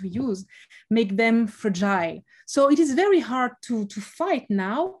languages we use make them fragile. So it is very hard to fight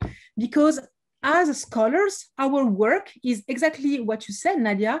now, because as scholars, our work is exactly what you said,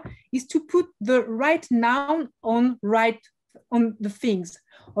 Nadia, is to put the right noun on the things.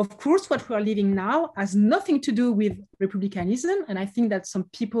 Of course, what we are living now has nothing to do with republicanism, and I think that some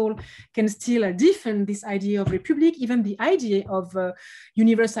people can still defend this idea of republic, even the idea of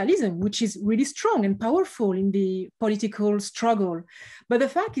universalism, which is really strong and powerful in the political struggle. But the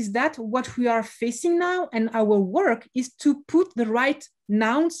fact is that what we are facing now, and our work, is to put the right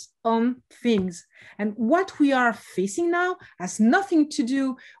nouns on things. And what we are facing now has nothing to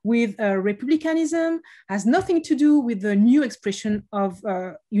do with republicanism, has nothing to do with the new expression of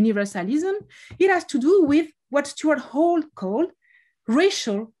universalism. It has to do with what Stuart Hall called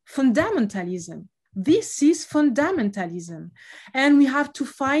racial fundamentalism. This is fundamentalism, and we have to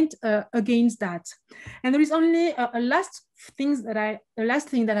fight against that. And there is only a last thing that I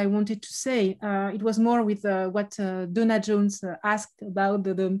wanted to say. It was more with what Donna Jones asked about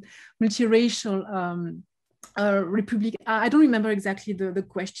the multiracial republic. I don't remember exactly the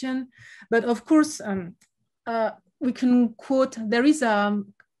question, but of course we can quote. There is a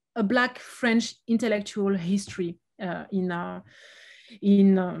Black French intellectual history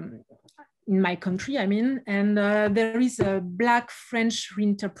in my country, I mean, and there is a Black French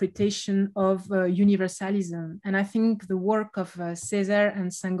reinterpretation of universalism. And I think the work of Césaire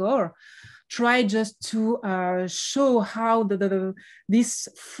and Senghor try just to show how this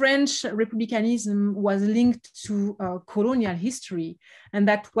French republicanism was linked to colonial history, and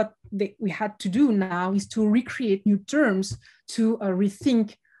that what we had to do now is to recreate new terms to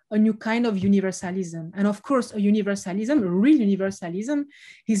rethink a new kind of universalism. And of course, a real universalism,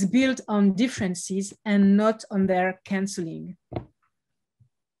 is built on differences and not on their canceling.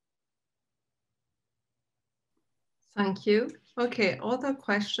 Thank you. Okay, other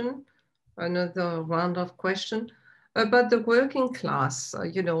question, another round of question about the working class.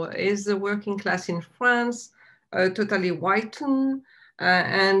 Is the working class in France totally whitened?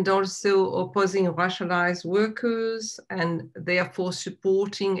 And also opposing racialized workers, and therefore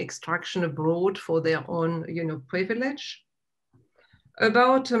supporting extraction abroad for their own, privilege.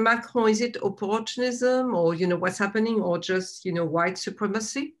 About Macron, is it opportunism, or what's happening, or just white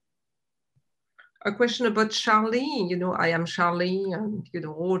supremacy? A question about Charlie, I am Charlie, and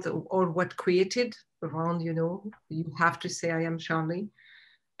all what created around, you have to say I am Charlie,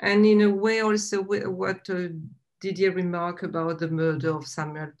 and in a way also what. Didier remark about the murder of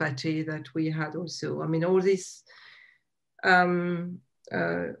Samuel Paty that we had also. I mean, all this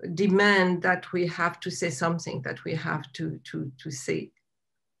demand that we have to say something, that we have to say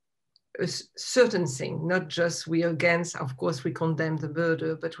a certain thing, not just we against, of course, we condemn the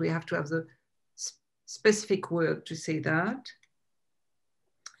murder, but we have to have the specific word to say that.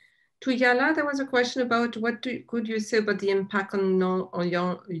 To Yala, there was a question about could you say about the impact on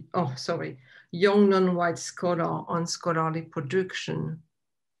young non-white scholar on scholarly production.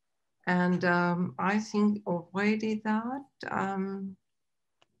 And I think already that,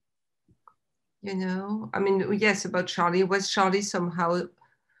 yes, about Charlie. Was Charlie somehow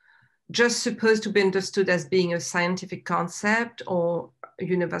just supposed to be understood as being a scientific concept, or a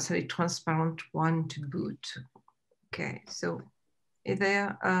universally transparent one to boot? Okay, so Is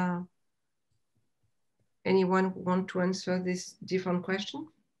there anyone who want to answer this different question?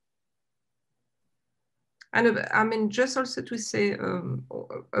 And I mean, just also to say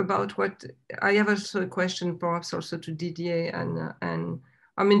about what, I have also a question perhaps also to Didier and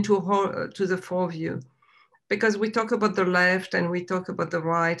I mean to the four of you, because we talk about the left and we talk about the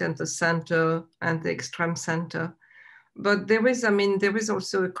right and the center and the extreme center. But there is, I mean, there is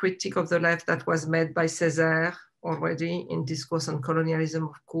also a critique of the left that was made by Césaire already in Discourse on Colonialism,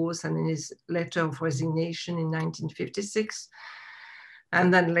 of course, and in his letter of resignation in 1956.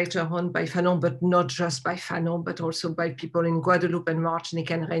 And then later on by Fanon, but not just by Fanon, but also by people in Guadeloupe and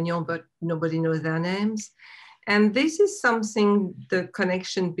Martinique and Réunion, but nobody knows their names. And this is something, the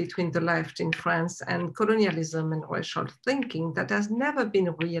connection between the left in France and colonialism and racial thinking that has never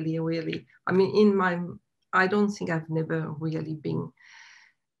been really, I mean, I don't think I've never really been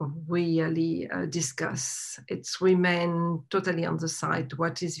discussed. It's remained totally on the side.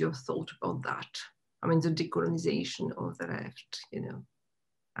 What is your thought about that? I mean, the decolonization of the left, you know.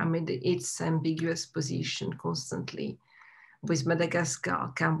 I mean, its ambiguous position constantly with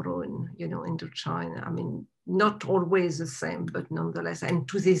Madagascar, Cameroon, you know, Indochina. I mean, not always the same, but nonetheless, and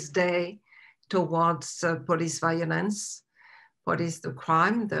to this day, towards police violence, what is the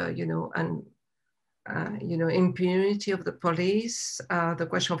crime, the, you know, and, you know, impunity of the police, the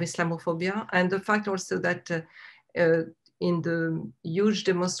question of Islamophobia, and the fact also that in the huge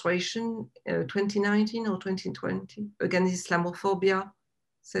demonstration, 2019 or 2020, against Islamophobia,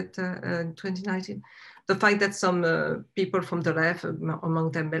 2019, the fact that some people from the left,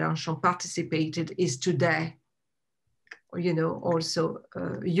 among them Mélenchon, participated is today, you know, also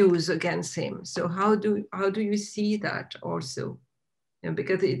used against him. So how do you see that also? You know,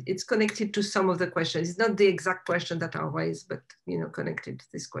 because it's connected to some of the questions. It's not the exact question that are raised, but, you know, connected to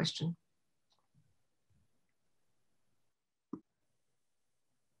this question.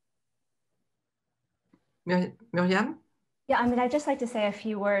 Muriam? Yeah, I mean, I'd just like to say a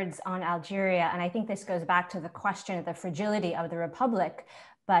few words on Algeria, and I think this goes back to the question of the fragility of the republic.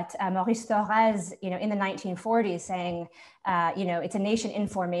 But Maurice Thorez, you know, in the 1940s saying, you know, it's a nation in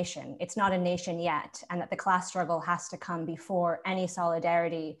formation, it's not a nation yet, and that the class struggle has to come before any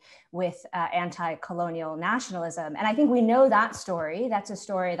solidarity with anti-colonial nationalism. And I think we know that story. That's a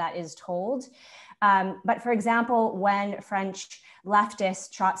story that is told. But for example, when French leftists,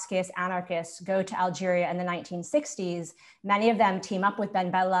 Trotskyists, anarchists go to Algeria in the 1960s, many of them team up with Ben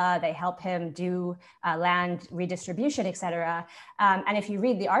Bella, they help him do land redistribution, et cetera. And if you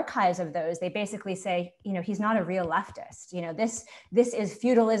read the archives of those, they basically say, you know, he's not a real leftist. You know, this is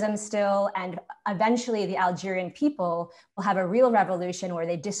feudalism still, and eventually the Algerian people will have a real revolution where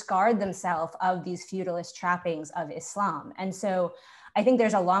they discard themselves of these feudalist trappings of Islam. And so I think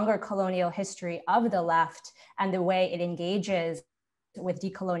there's a longer colonial history of the left and the way it engages with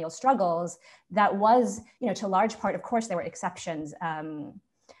decolonial struggles that was, you know, to a large part, of course, there were exceptions,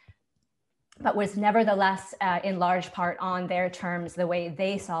 but was nevertheless in large part on their terms, the way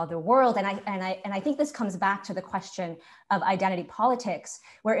they saw the world. And I think this comes back to the question of identity politics,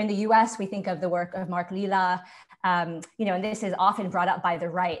 where in the US, we think of the work of Mark Lila, you know, and this is often brought up by the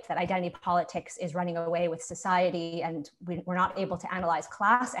right, that identity politics is running away with society and we're not able to analyze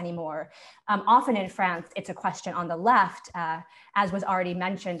class anymore. Often in France, it's a question on the left, as was already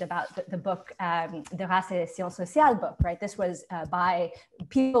mentioned about the book, the Race et Sciences Sociales book, right? This was by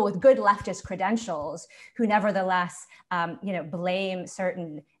people with good leftist credentials who nevertheless, you know, blame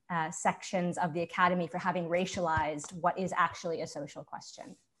certain sections of the academy for having racialized what is actually a social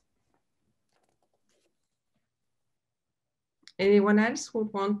question. Anyone else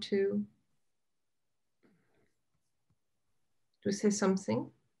would want to say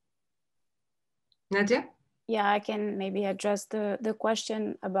something? Nadia? Yeah, I can maybe address the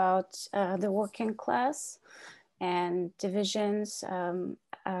question about the working class and divisions.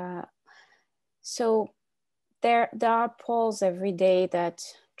 So there are polls every day that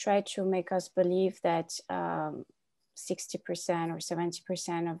try to make us believe that 60% or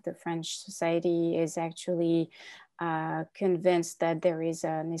 70% of the French society is actually convinced that there is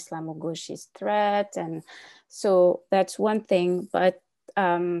an Islamo-gauchist threat. And so that's one thing, but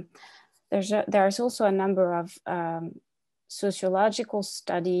there's also a number of sociological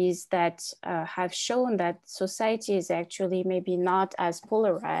studies that have shown that society is actually maybe not as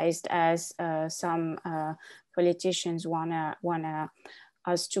polarized as some politicians wanna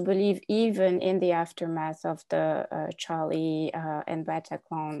us to believe, even in the aftermath of the Charlie and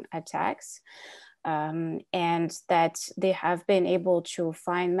Bataclan attacks. And that they have been able to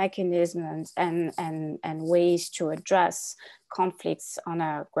find mechanisms and ways to address conflicts on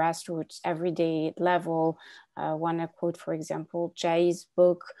a grassroots, everyday level. I want to quote, for example, Jai's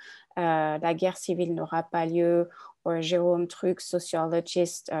book, La guerre civile n'aura pas lieu, or Jérôme Truc's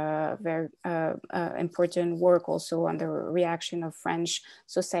sociologist, very important work also on the reaction of French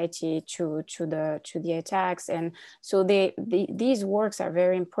society to the attacks. And so these works are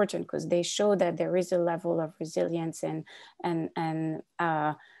very important because they show that there is a level of resilience and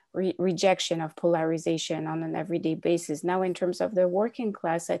rejection of polarization on an everyday basis. Now, in terms of the working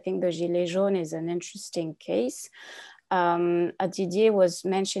class, I think the Gilets jaunes is an interesting case. Didier was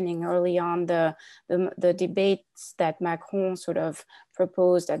mentioning early on the debates that Macron sort of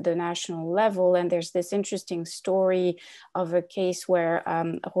proposed at the national level. And there's this interesting story of a case where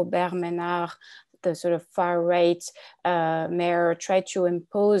Robert Ménard, the sort of far right mayor, tried to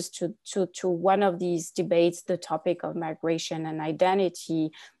impose to one of these debates the topic of migration and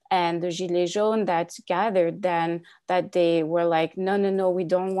identity. And the Gilets jaunes that gathered then that day were like, no, we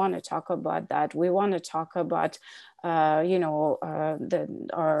don't want to talk about that. We want to talk about our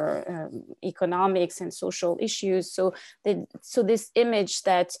economics and social issues. So this image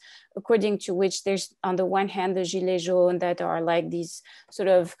that, according to which there's on the one hand the Gilets jaunes that are like these sort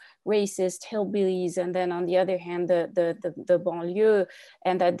of racist hillbillies, and then on the other hand the banlieue,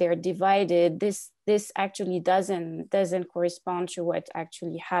 and that they're divided. This actually doesn't correspond to what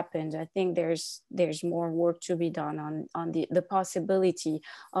actually happened. I think there's more work to be done on the possibility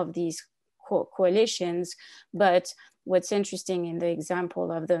of these coalitions. But what's interesting in the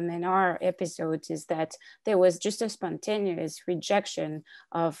example of the Ménard episode is that there was just a spontaneous rejection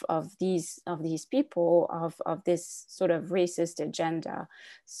of these people, of this sort of racist agenda.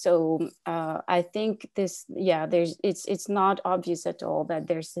 So I think it's not obvious at all that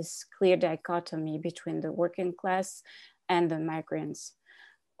there's this clear dichotomy between the working class and the migrants,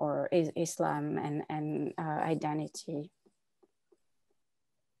 or Islam and identity.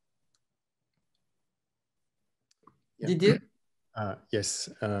 Yeah. Didier? Yes,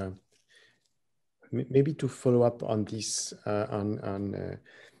 maybe to follow up on this, on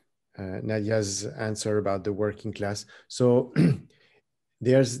Nadia's answer about the working class. So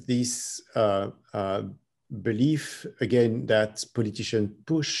there's this belief, again, that politicians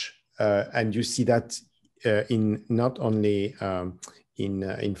push, and you see that in not only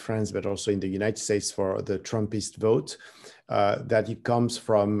in France, but also in the United States for the Trumpist vote, that it comes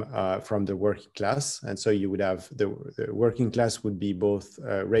from the working class. And so you would have the working class would be both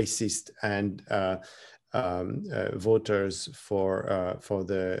racist and voters for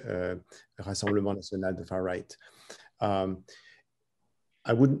the Rassemblement National, the far right. I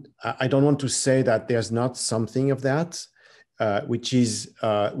don't want to say that there's not something of that, which is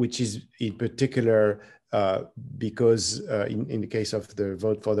in particular because in the case of the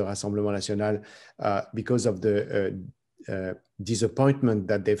vote for the Rassemblement National, because of the disappointment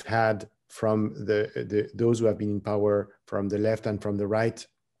that they've had from those who have been in power from the left and from the right,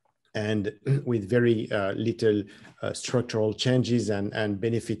 and with very little structural changes and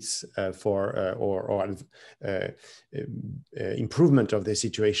benefits or improvement of the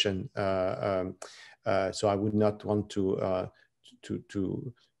situation. So I would not want to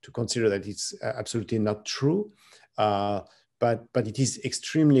consider that it's absolutely not true. But it is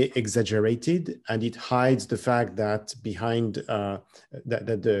extremely exaggerated, and it hides the fact that behind that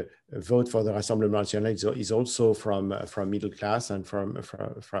the vote for the Rassemblement National is also from middle class and from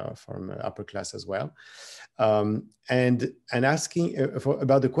upper class as well. And asking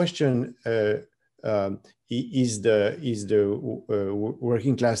about the question, is the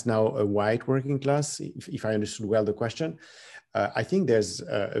working class now a white working class? If I understood well the question, I think there's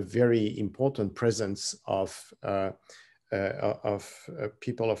a very important presence of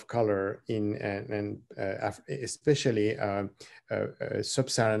people of color especially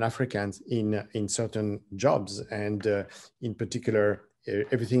sub-Saharan Africans in certain jobs, and in particular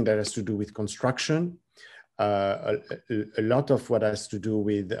everything that has to do with construction, a lot of what has to do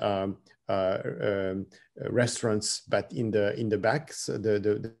with restaurants, but in the backs,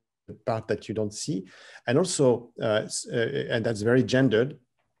 the part that you don't see, and also and that's very gendered,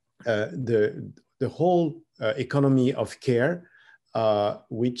 the whole economy of care,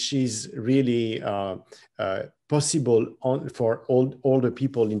 which is really possible for older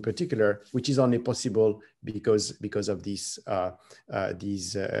people in particular, which is only possible because of these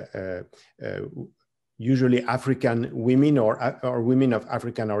usually African women or women of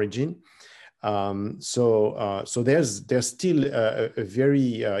African origin. So there's still a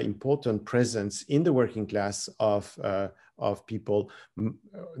very important presence in the working class of people,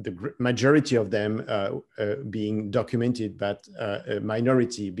 the majority of them being documented, but a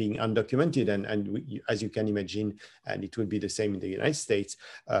minority being undocumented. And as you can imagine, and it will be the same in the United States,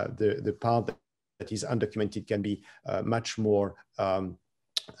 the part that is undocumented can be much more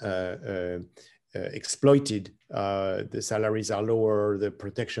exploited. The salaries are lower, the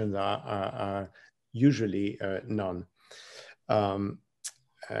protections are usually none.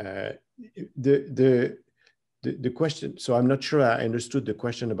 The question, so I'm not sure I understood the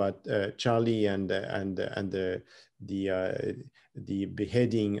question about Charlie and the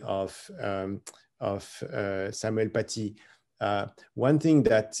beheading of Samuel Paty. One thing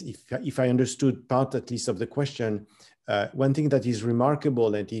that, if I understood part at least of the question, one thing that is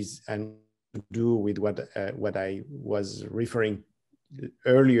remarkable and to do with what I was referring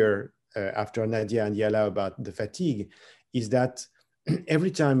earlier after Nadia and Yala about the fatigue, is that every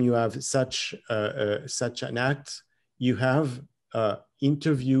time you have such an act, you have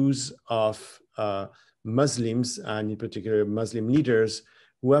interviews of Muslims, and in particular Muslim leaders,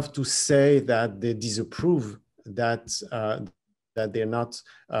 who have to say that they disapprove, that they're not,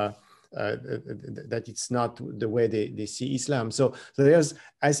 that it's not the way they see Islam. So there's,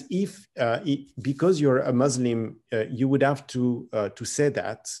 as if because you're a Muslim, you would have to say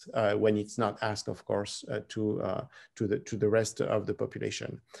that when it's not asked, of course, to the rest of the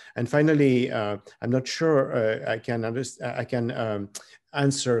population. And finally, I'm not sure I can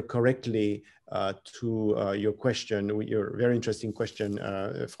answer correctly to your question, your very interesting question,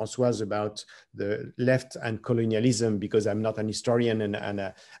 Françoise, about the left and colonialism, because I'm not an historian,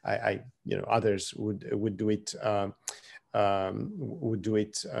 and I others would do it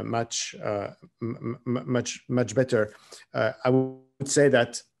much better. I would say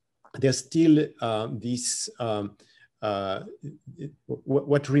that there's still this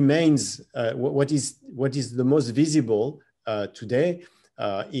what remains, what is the most visible today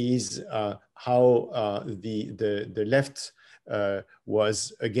is how the left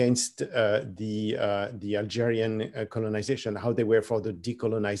was against the Algerian colonization, how they were for the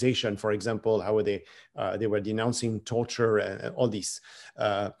decolonization, for example, how they were denouncing torture and all this.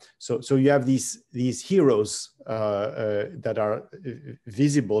 So you have these heroes that are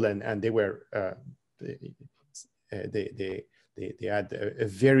visible, and they were they had a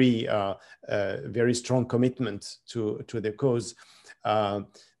very strong commitment to the cause.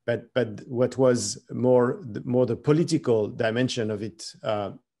 But what was more the political dimension of it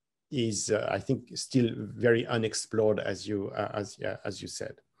is, I think, still very unexplored, as you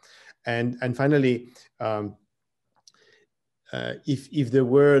said. And finally, if the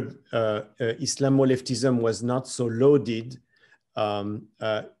word Islamo-leftism was not so loaded,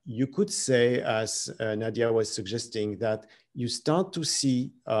 you could say, as Nadia was suggesting, that you start to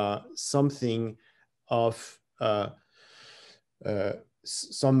see something of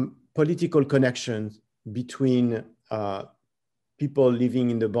some political connections between people living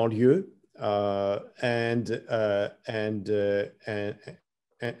in the banlieue and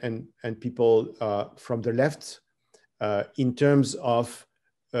people from the left in terms of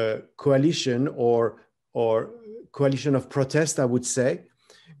coalition or coalition of protest, I would say,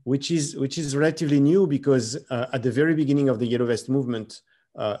 which is relatively new, because at the very beginning of the Yellow Vest movement,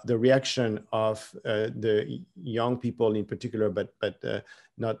 the reaction of the young people in particular, but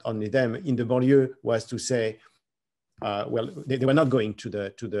not only them in the banlieue, was to say, well, they were not going to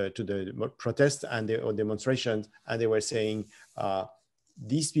the protest or demonstrations, and they were saying,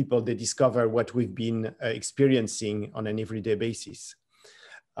 these people, they discover what we've been experiencing on an everyday basis,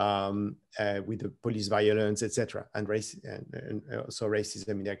 with the police violence, etc., and race, and also racism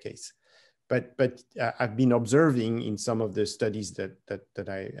in their case. But I've been observing in some of the studies that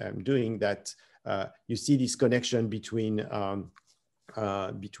I am doing that you see this connection between the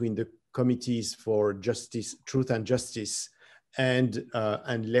committees for justice, truth and justice, and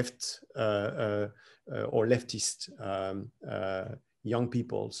left or leftist young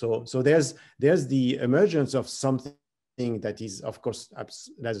people. So there's the emergence of something that is, of course, that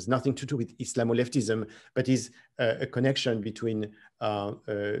has nothing to do with Islamo-leftism, but is a connection between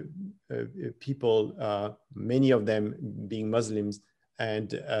people, many of them being Muslims,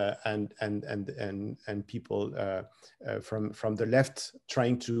 and people from the left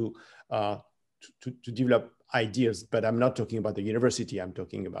trying to develop ideas. But I'm not talking about the university. I'm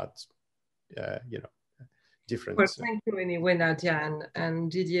talking about different. Well, thank you anyway, Nadia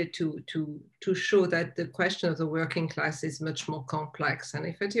and Didier, to show that the question of the working class is much more complex. And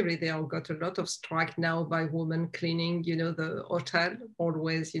effectively, they all got a lot of strike now by women cleaning, you know, the hotel,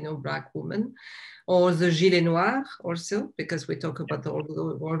 always, you know, Black women, or the gilet noir also, because we talk about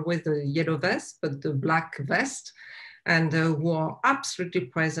always the yellow vest, but the Black vest, and who are absolutely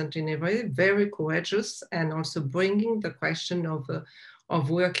present in every, very courageous, and also bringing the question of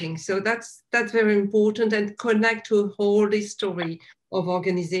working. So that's very important, and connect to a whole history of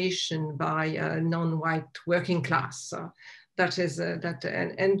organization by non-white working class. That is that,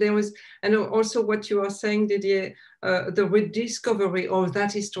 and there was, and also what you are saying, Didier, the rediscovery of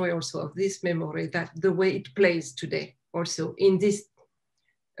that history, also of this memory, that the way it plays today, also in this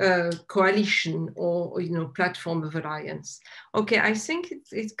coalition or, you know, platform of alliance. Okay, I think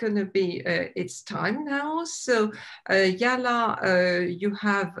it's going to be it's time now. So Yala, you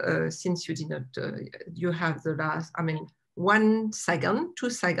have since you did not, you have the last, I mean, 1 second,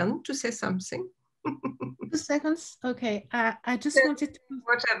 2 seconds to say something. 2 seconds. Okay, I just wanted to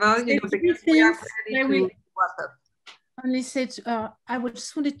whatever, you know, because we are ready to wrap up. Only said I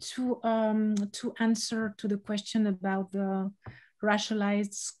just wanted to answer to the question about the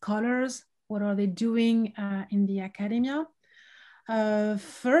racialized scholars. What are they doing in the academia?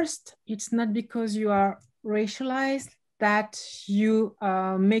 First, it's not because you are racialized that you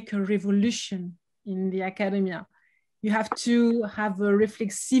make a revolution in the academia. You have to have a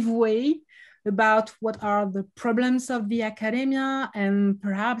reflexive way about what are the problems of the academia, and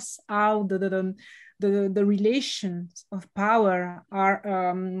perhaps how the relations of power are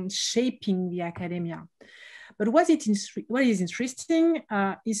shaping the academia. But what is interesting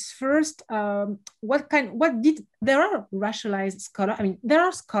is first, there are racialized scholars. I mean, there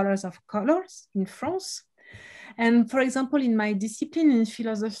are scholars of colors in France. And for example, in my discipline in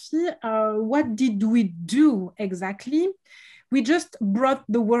philosophy, what did we do exactly? We just brought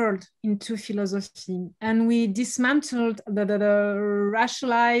the world into philosophy, and we dismantled the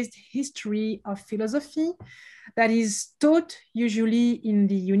racialized history of philosophy that is taught usually in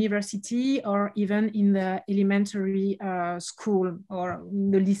the university or even in the elementary school or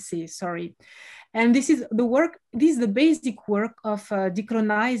in the lycée, sorry. And this is the basic work of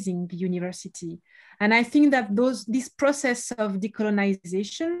decolonizing the university. And I think that this process of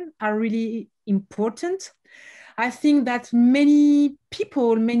decolonization are really important. I think that many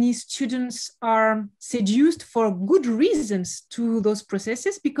people, many students are seduced for good reasons to those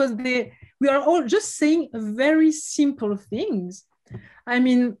processes, because we are all just saying very simple things. I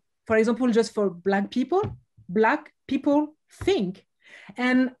mean, for example, just for Black people think.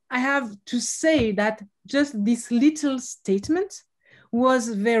 And I have to say that just this little statement was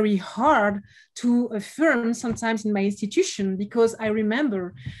very hard to affirm sometimes in my institution, because I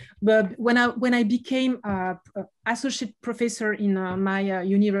remember when I became an associate professor in my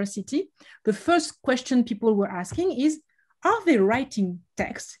university, the first question people were asking is, are they writing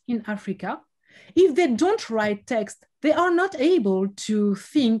text in Africa? If they don't write text, they are not able to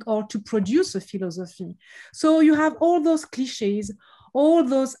think or to produce a philosophy. So you have all those cliches, all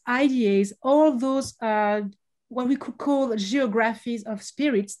those ideas, all those what we could call geographies of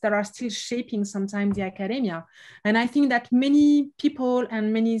spirits that are still shaping sometimes the academia. And I think that many people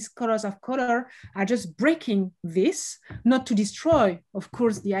and many scholars of color are just breaking this, not to destroy, of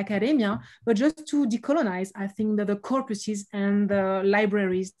course, the academia, but just to decolonize, I think, that the corpuses and the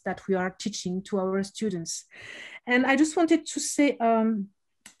libraries that we are teaching to our students. And I just wanted to say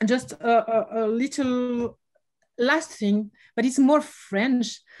just a little last thing, but it's more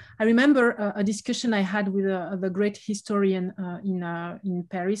French. I remember a discussion I had with the great historian in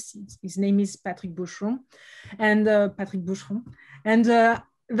Paris. His name is Patrick Boucheron. And the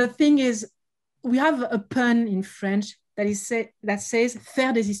thing is, we have a pun in French that says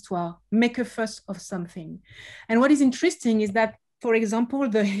faire des histoires, make a fuss of something. And what is interesting is that, for example,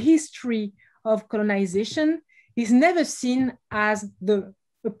 the history of colonization is never seen as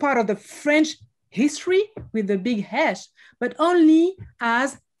a part of the French history with the big H, but only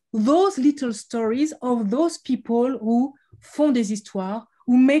as those little stories of those people who font des histoires,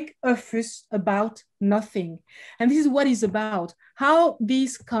 who make a fuss about nothing. And this is what it's about, how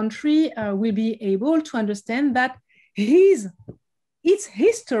this country will be able to understand that its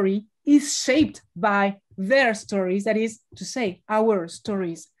history is shaped by their stories, that is to say, our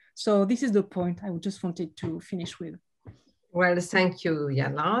stories. So this is the point I just wanted to finish with. Well, thank you,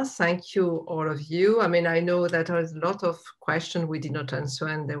 Yala. Thank you, all of you. I mean, I know that there is a lot of questions we did not answer,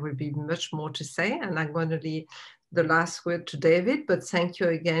 and there will be much more to say. And I'm going to leave the last word to David, but thank you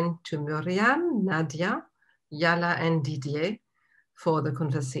again to Muriam, Nadia, Yala, and Didier for the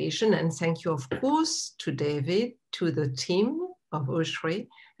conversation. And thank you, of course, to David, to the team of UCHRI,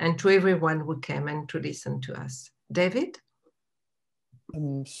 and to everyone who came and to listen to us. David?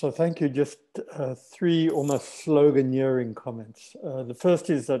 So thank you. Just three almost sloganeering comments. The first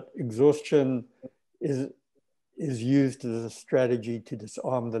is that exhaustion is used as a strategy to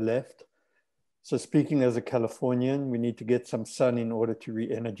disarm the left. So speaking as a Californian, we need to get some sun in order to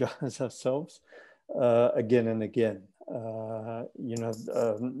re-energize ourselves again and again.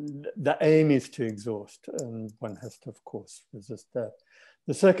 The aim is to exhaust, and one has to, of course, resist that.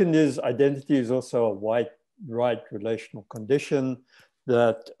 The second is identity is also a right relational condition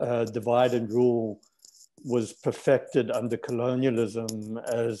that divide and rule was perfected under colonialism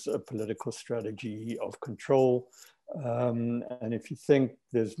as a political strategy of control. And if you think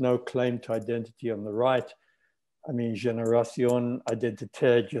there's no claim to identity on the right, I mean, génération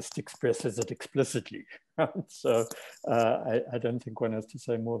identitaire just expresses it explicitly. So I don't think one has to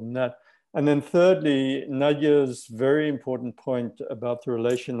say more than that. And then thirdly, Nadia's very important point about the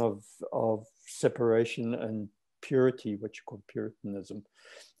relation of separation and purity, what you call Puritanism,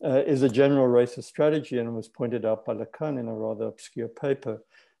 is a general racist strategy, and it was pointed out by Lacan in a rather obscure paper,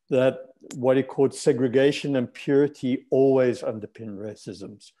 that what he called segregation and purity always underpin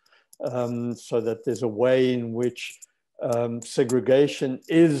racisms. So that there's a way in which segregation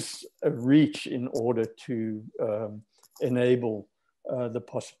is a reach in order to enable the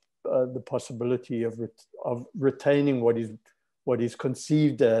possibility of retaining what is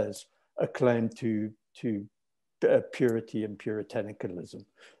conceived as a claim to purity and puritanicalism,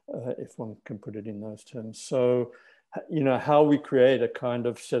 if one can put it in those terms. So, how we create a kind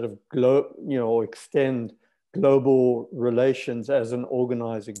of set of extend global relations as an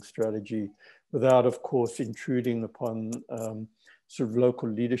organizing strategy without, of course, intruding upon sort of local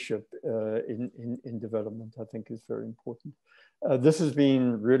leadership in development, I think is very important. This has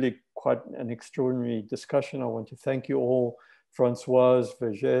been really quite an extraordinary discussion. I want to thank you all, Françoise,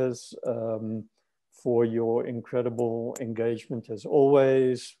 Vergès, for your incredible engagement as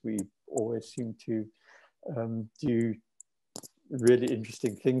always. We always seem to do really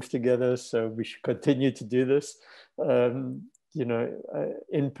interesting things together, so we should continue to do this,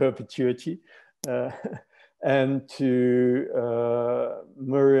 in perpetuity. And to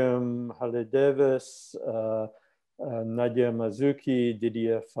Muriam, Haleh, Nadia Marzouki,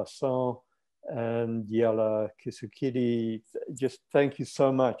 Didier, Fassin, and Yala, Kisukidi, just thank you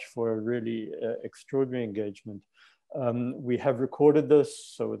so much for a really extraordinary engagement. We have recorded this,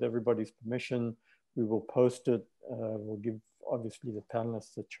 so with everybody's permission, we will post it. We'll give, obviously, the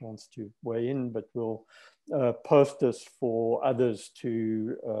panelists a chance to weigh in, but we'll post this for others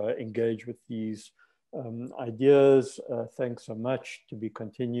to engage with these ideas. Thanks so much, to be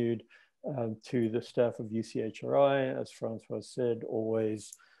continued. To the staff of UCHRI, as Françoise said,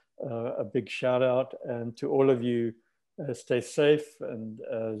 always a big shout out. And to all of you, stay safe. And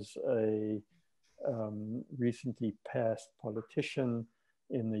as a recently passed politician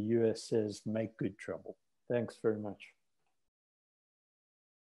in the US says, make good trouble. Thanks very much.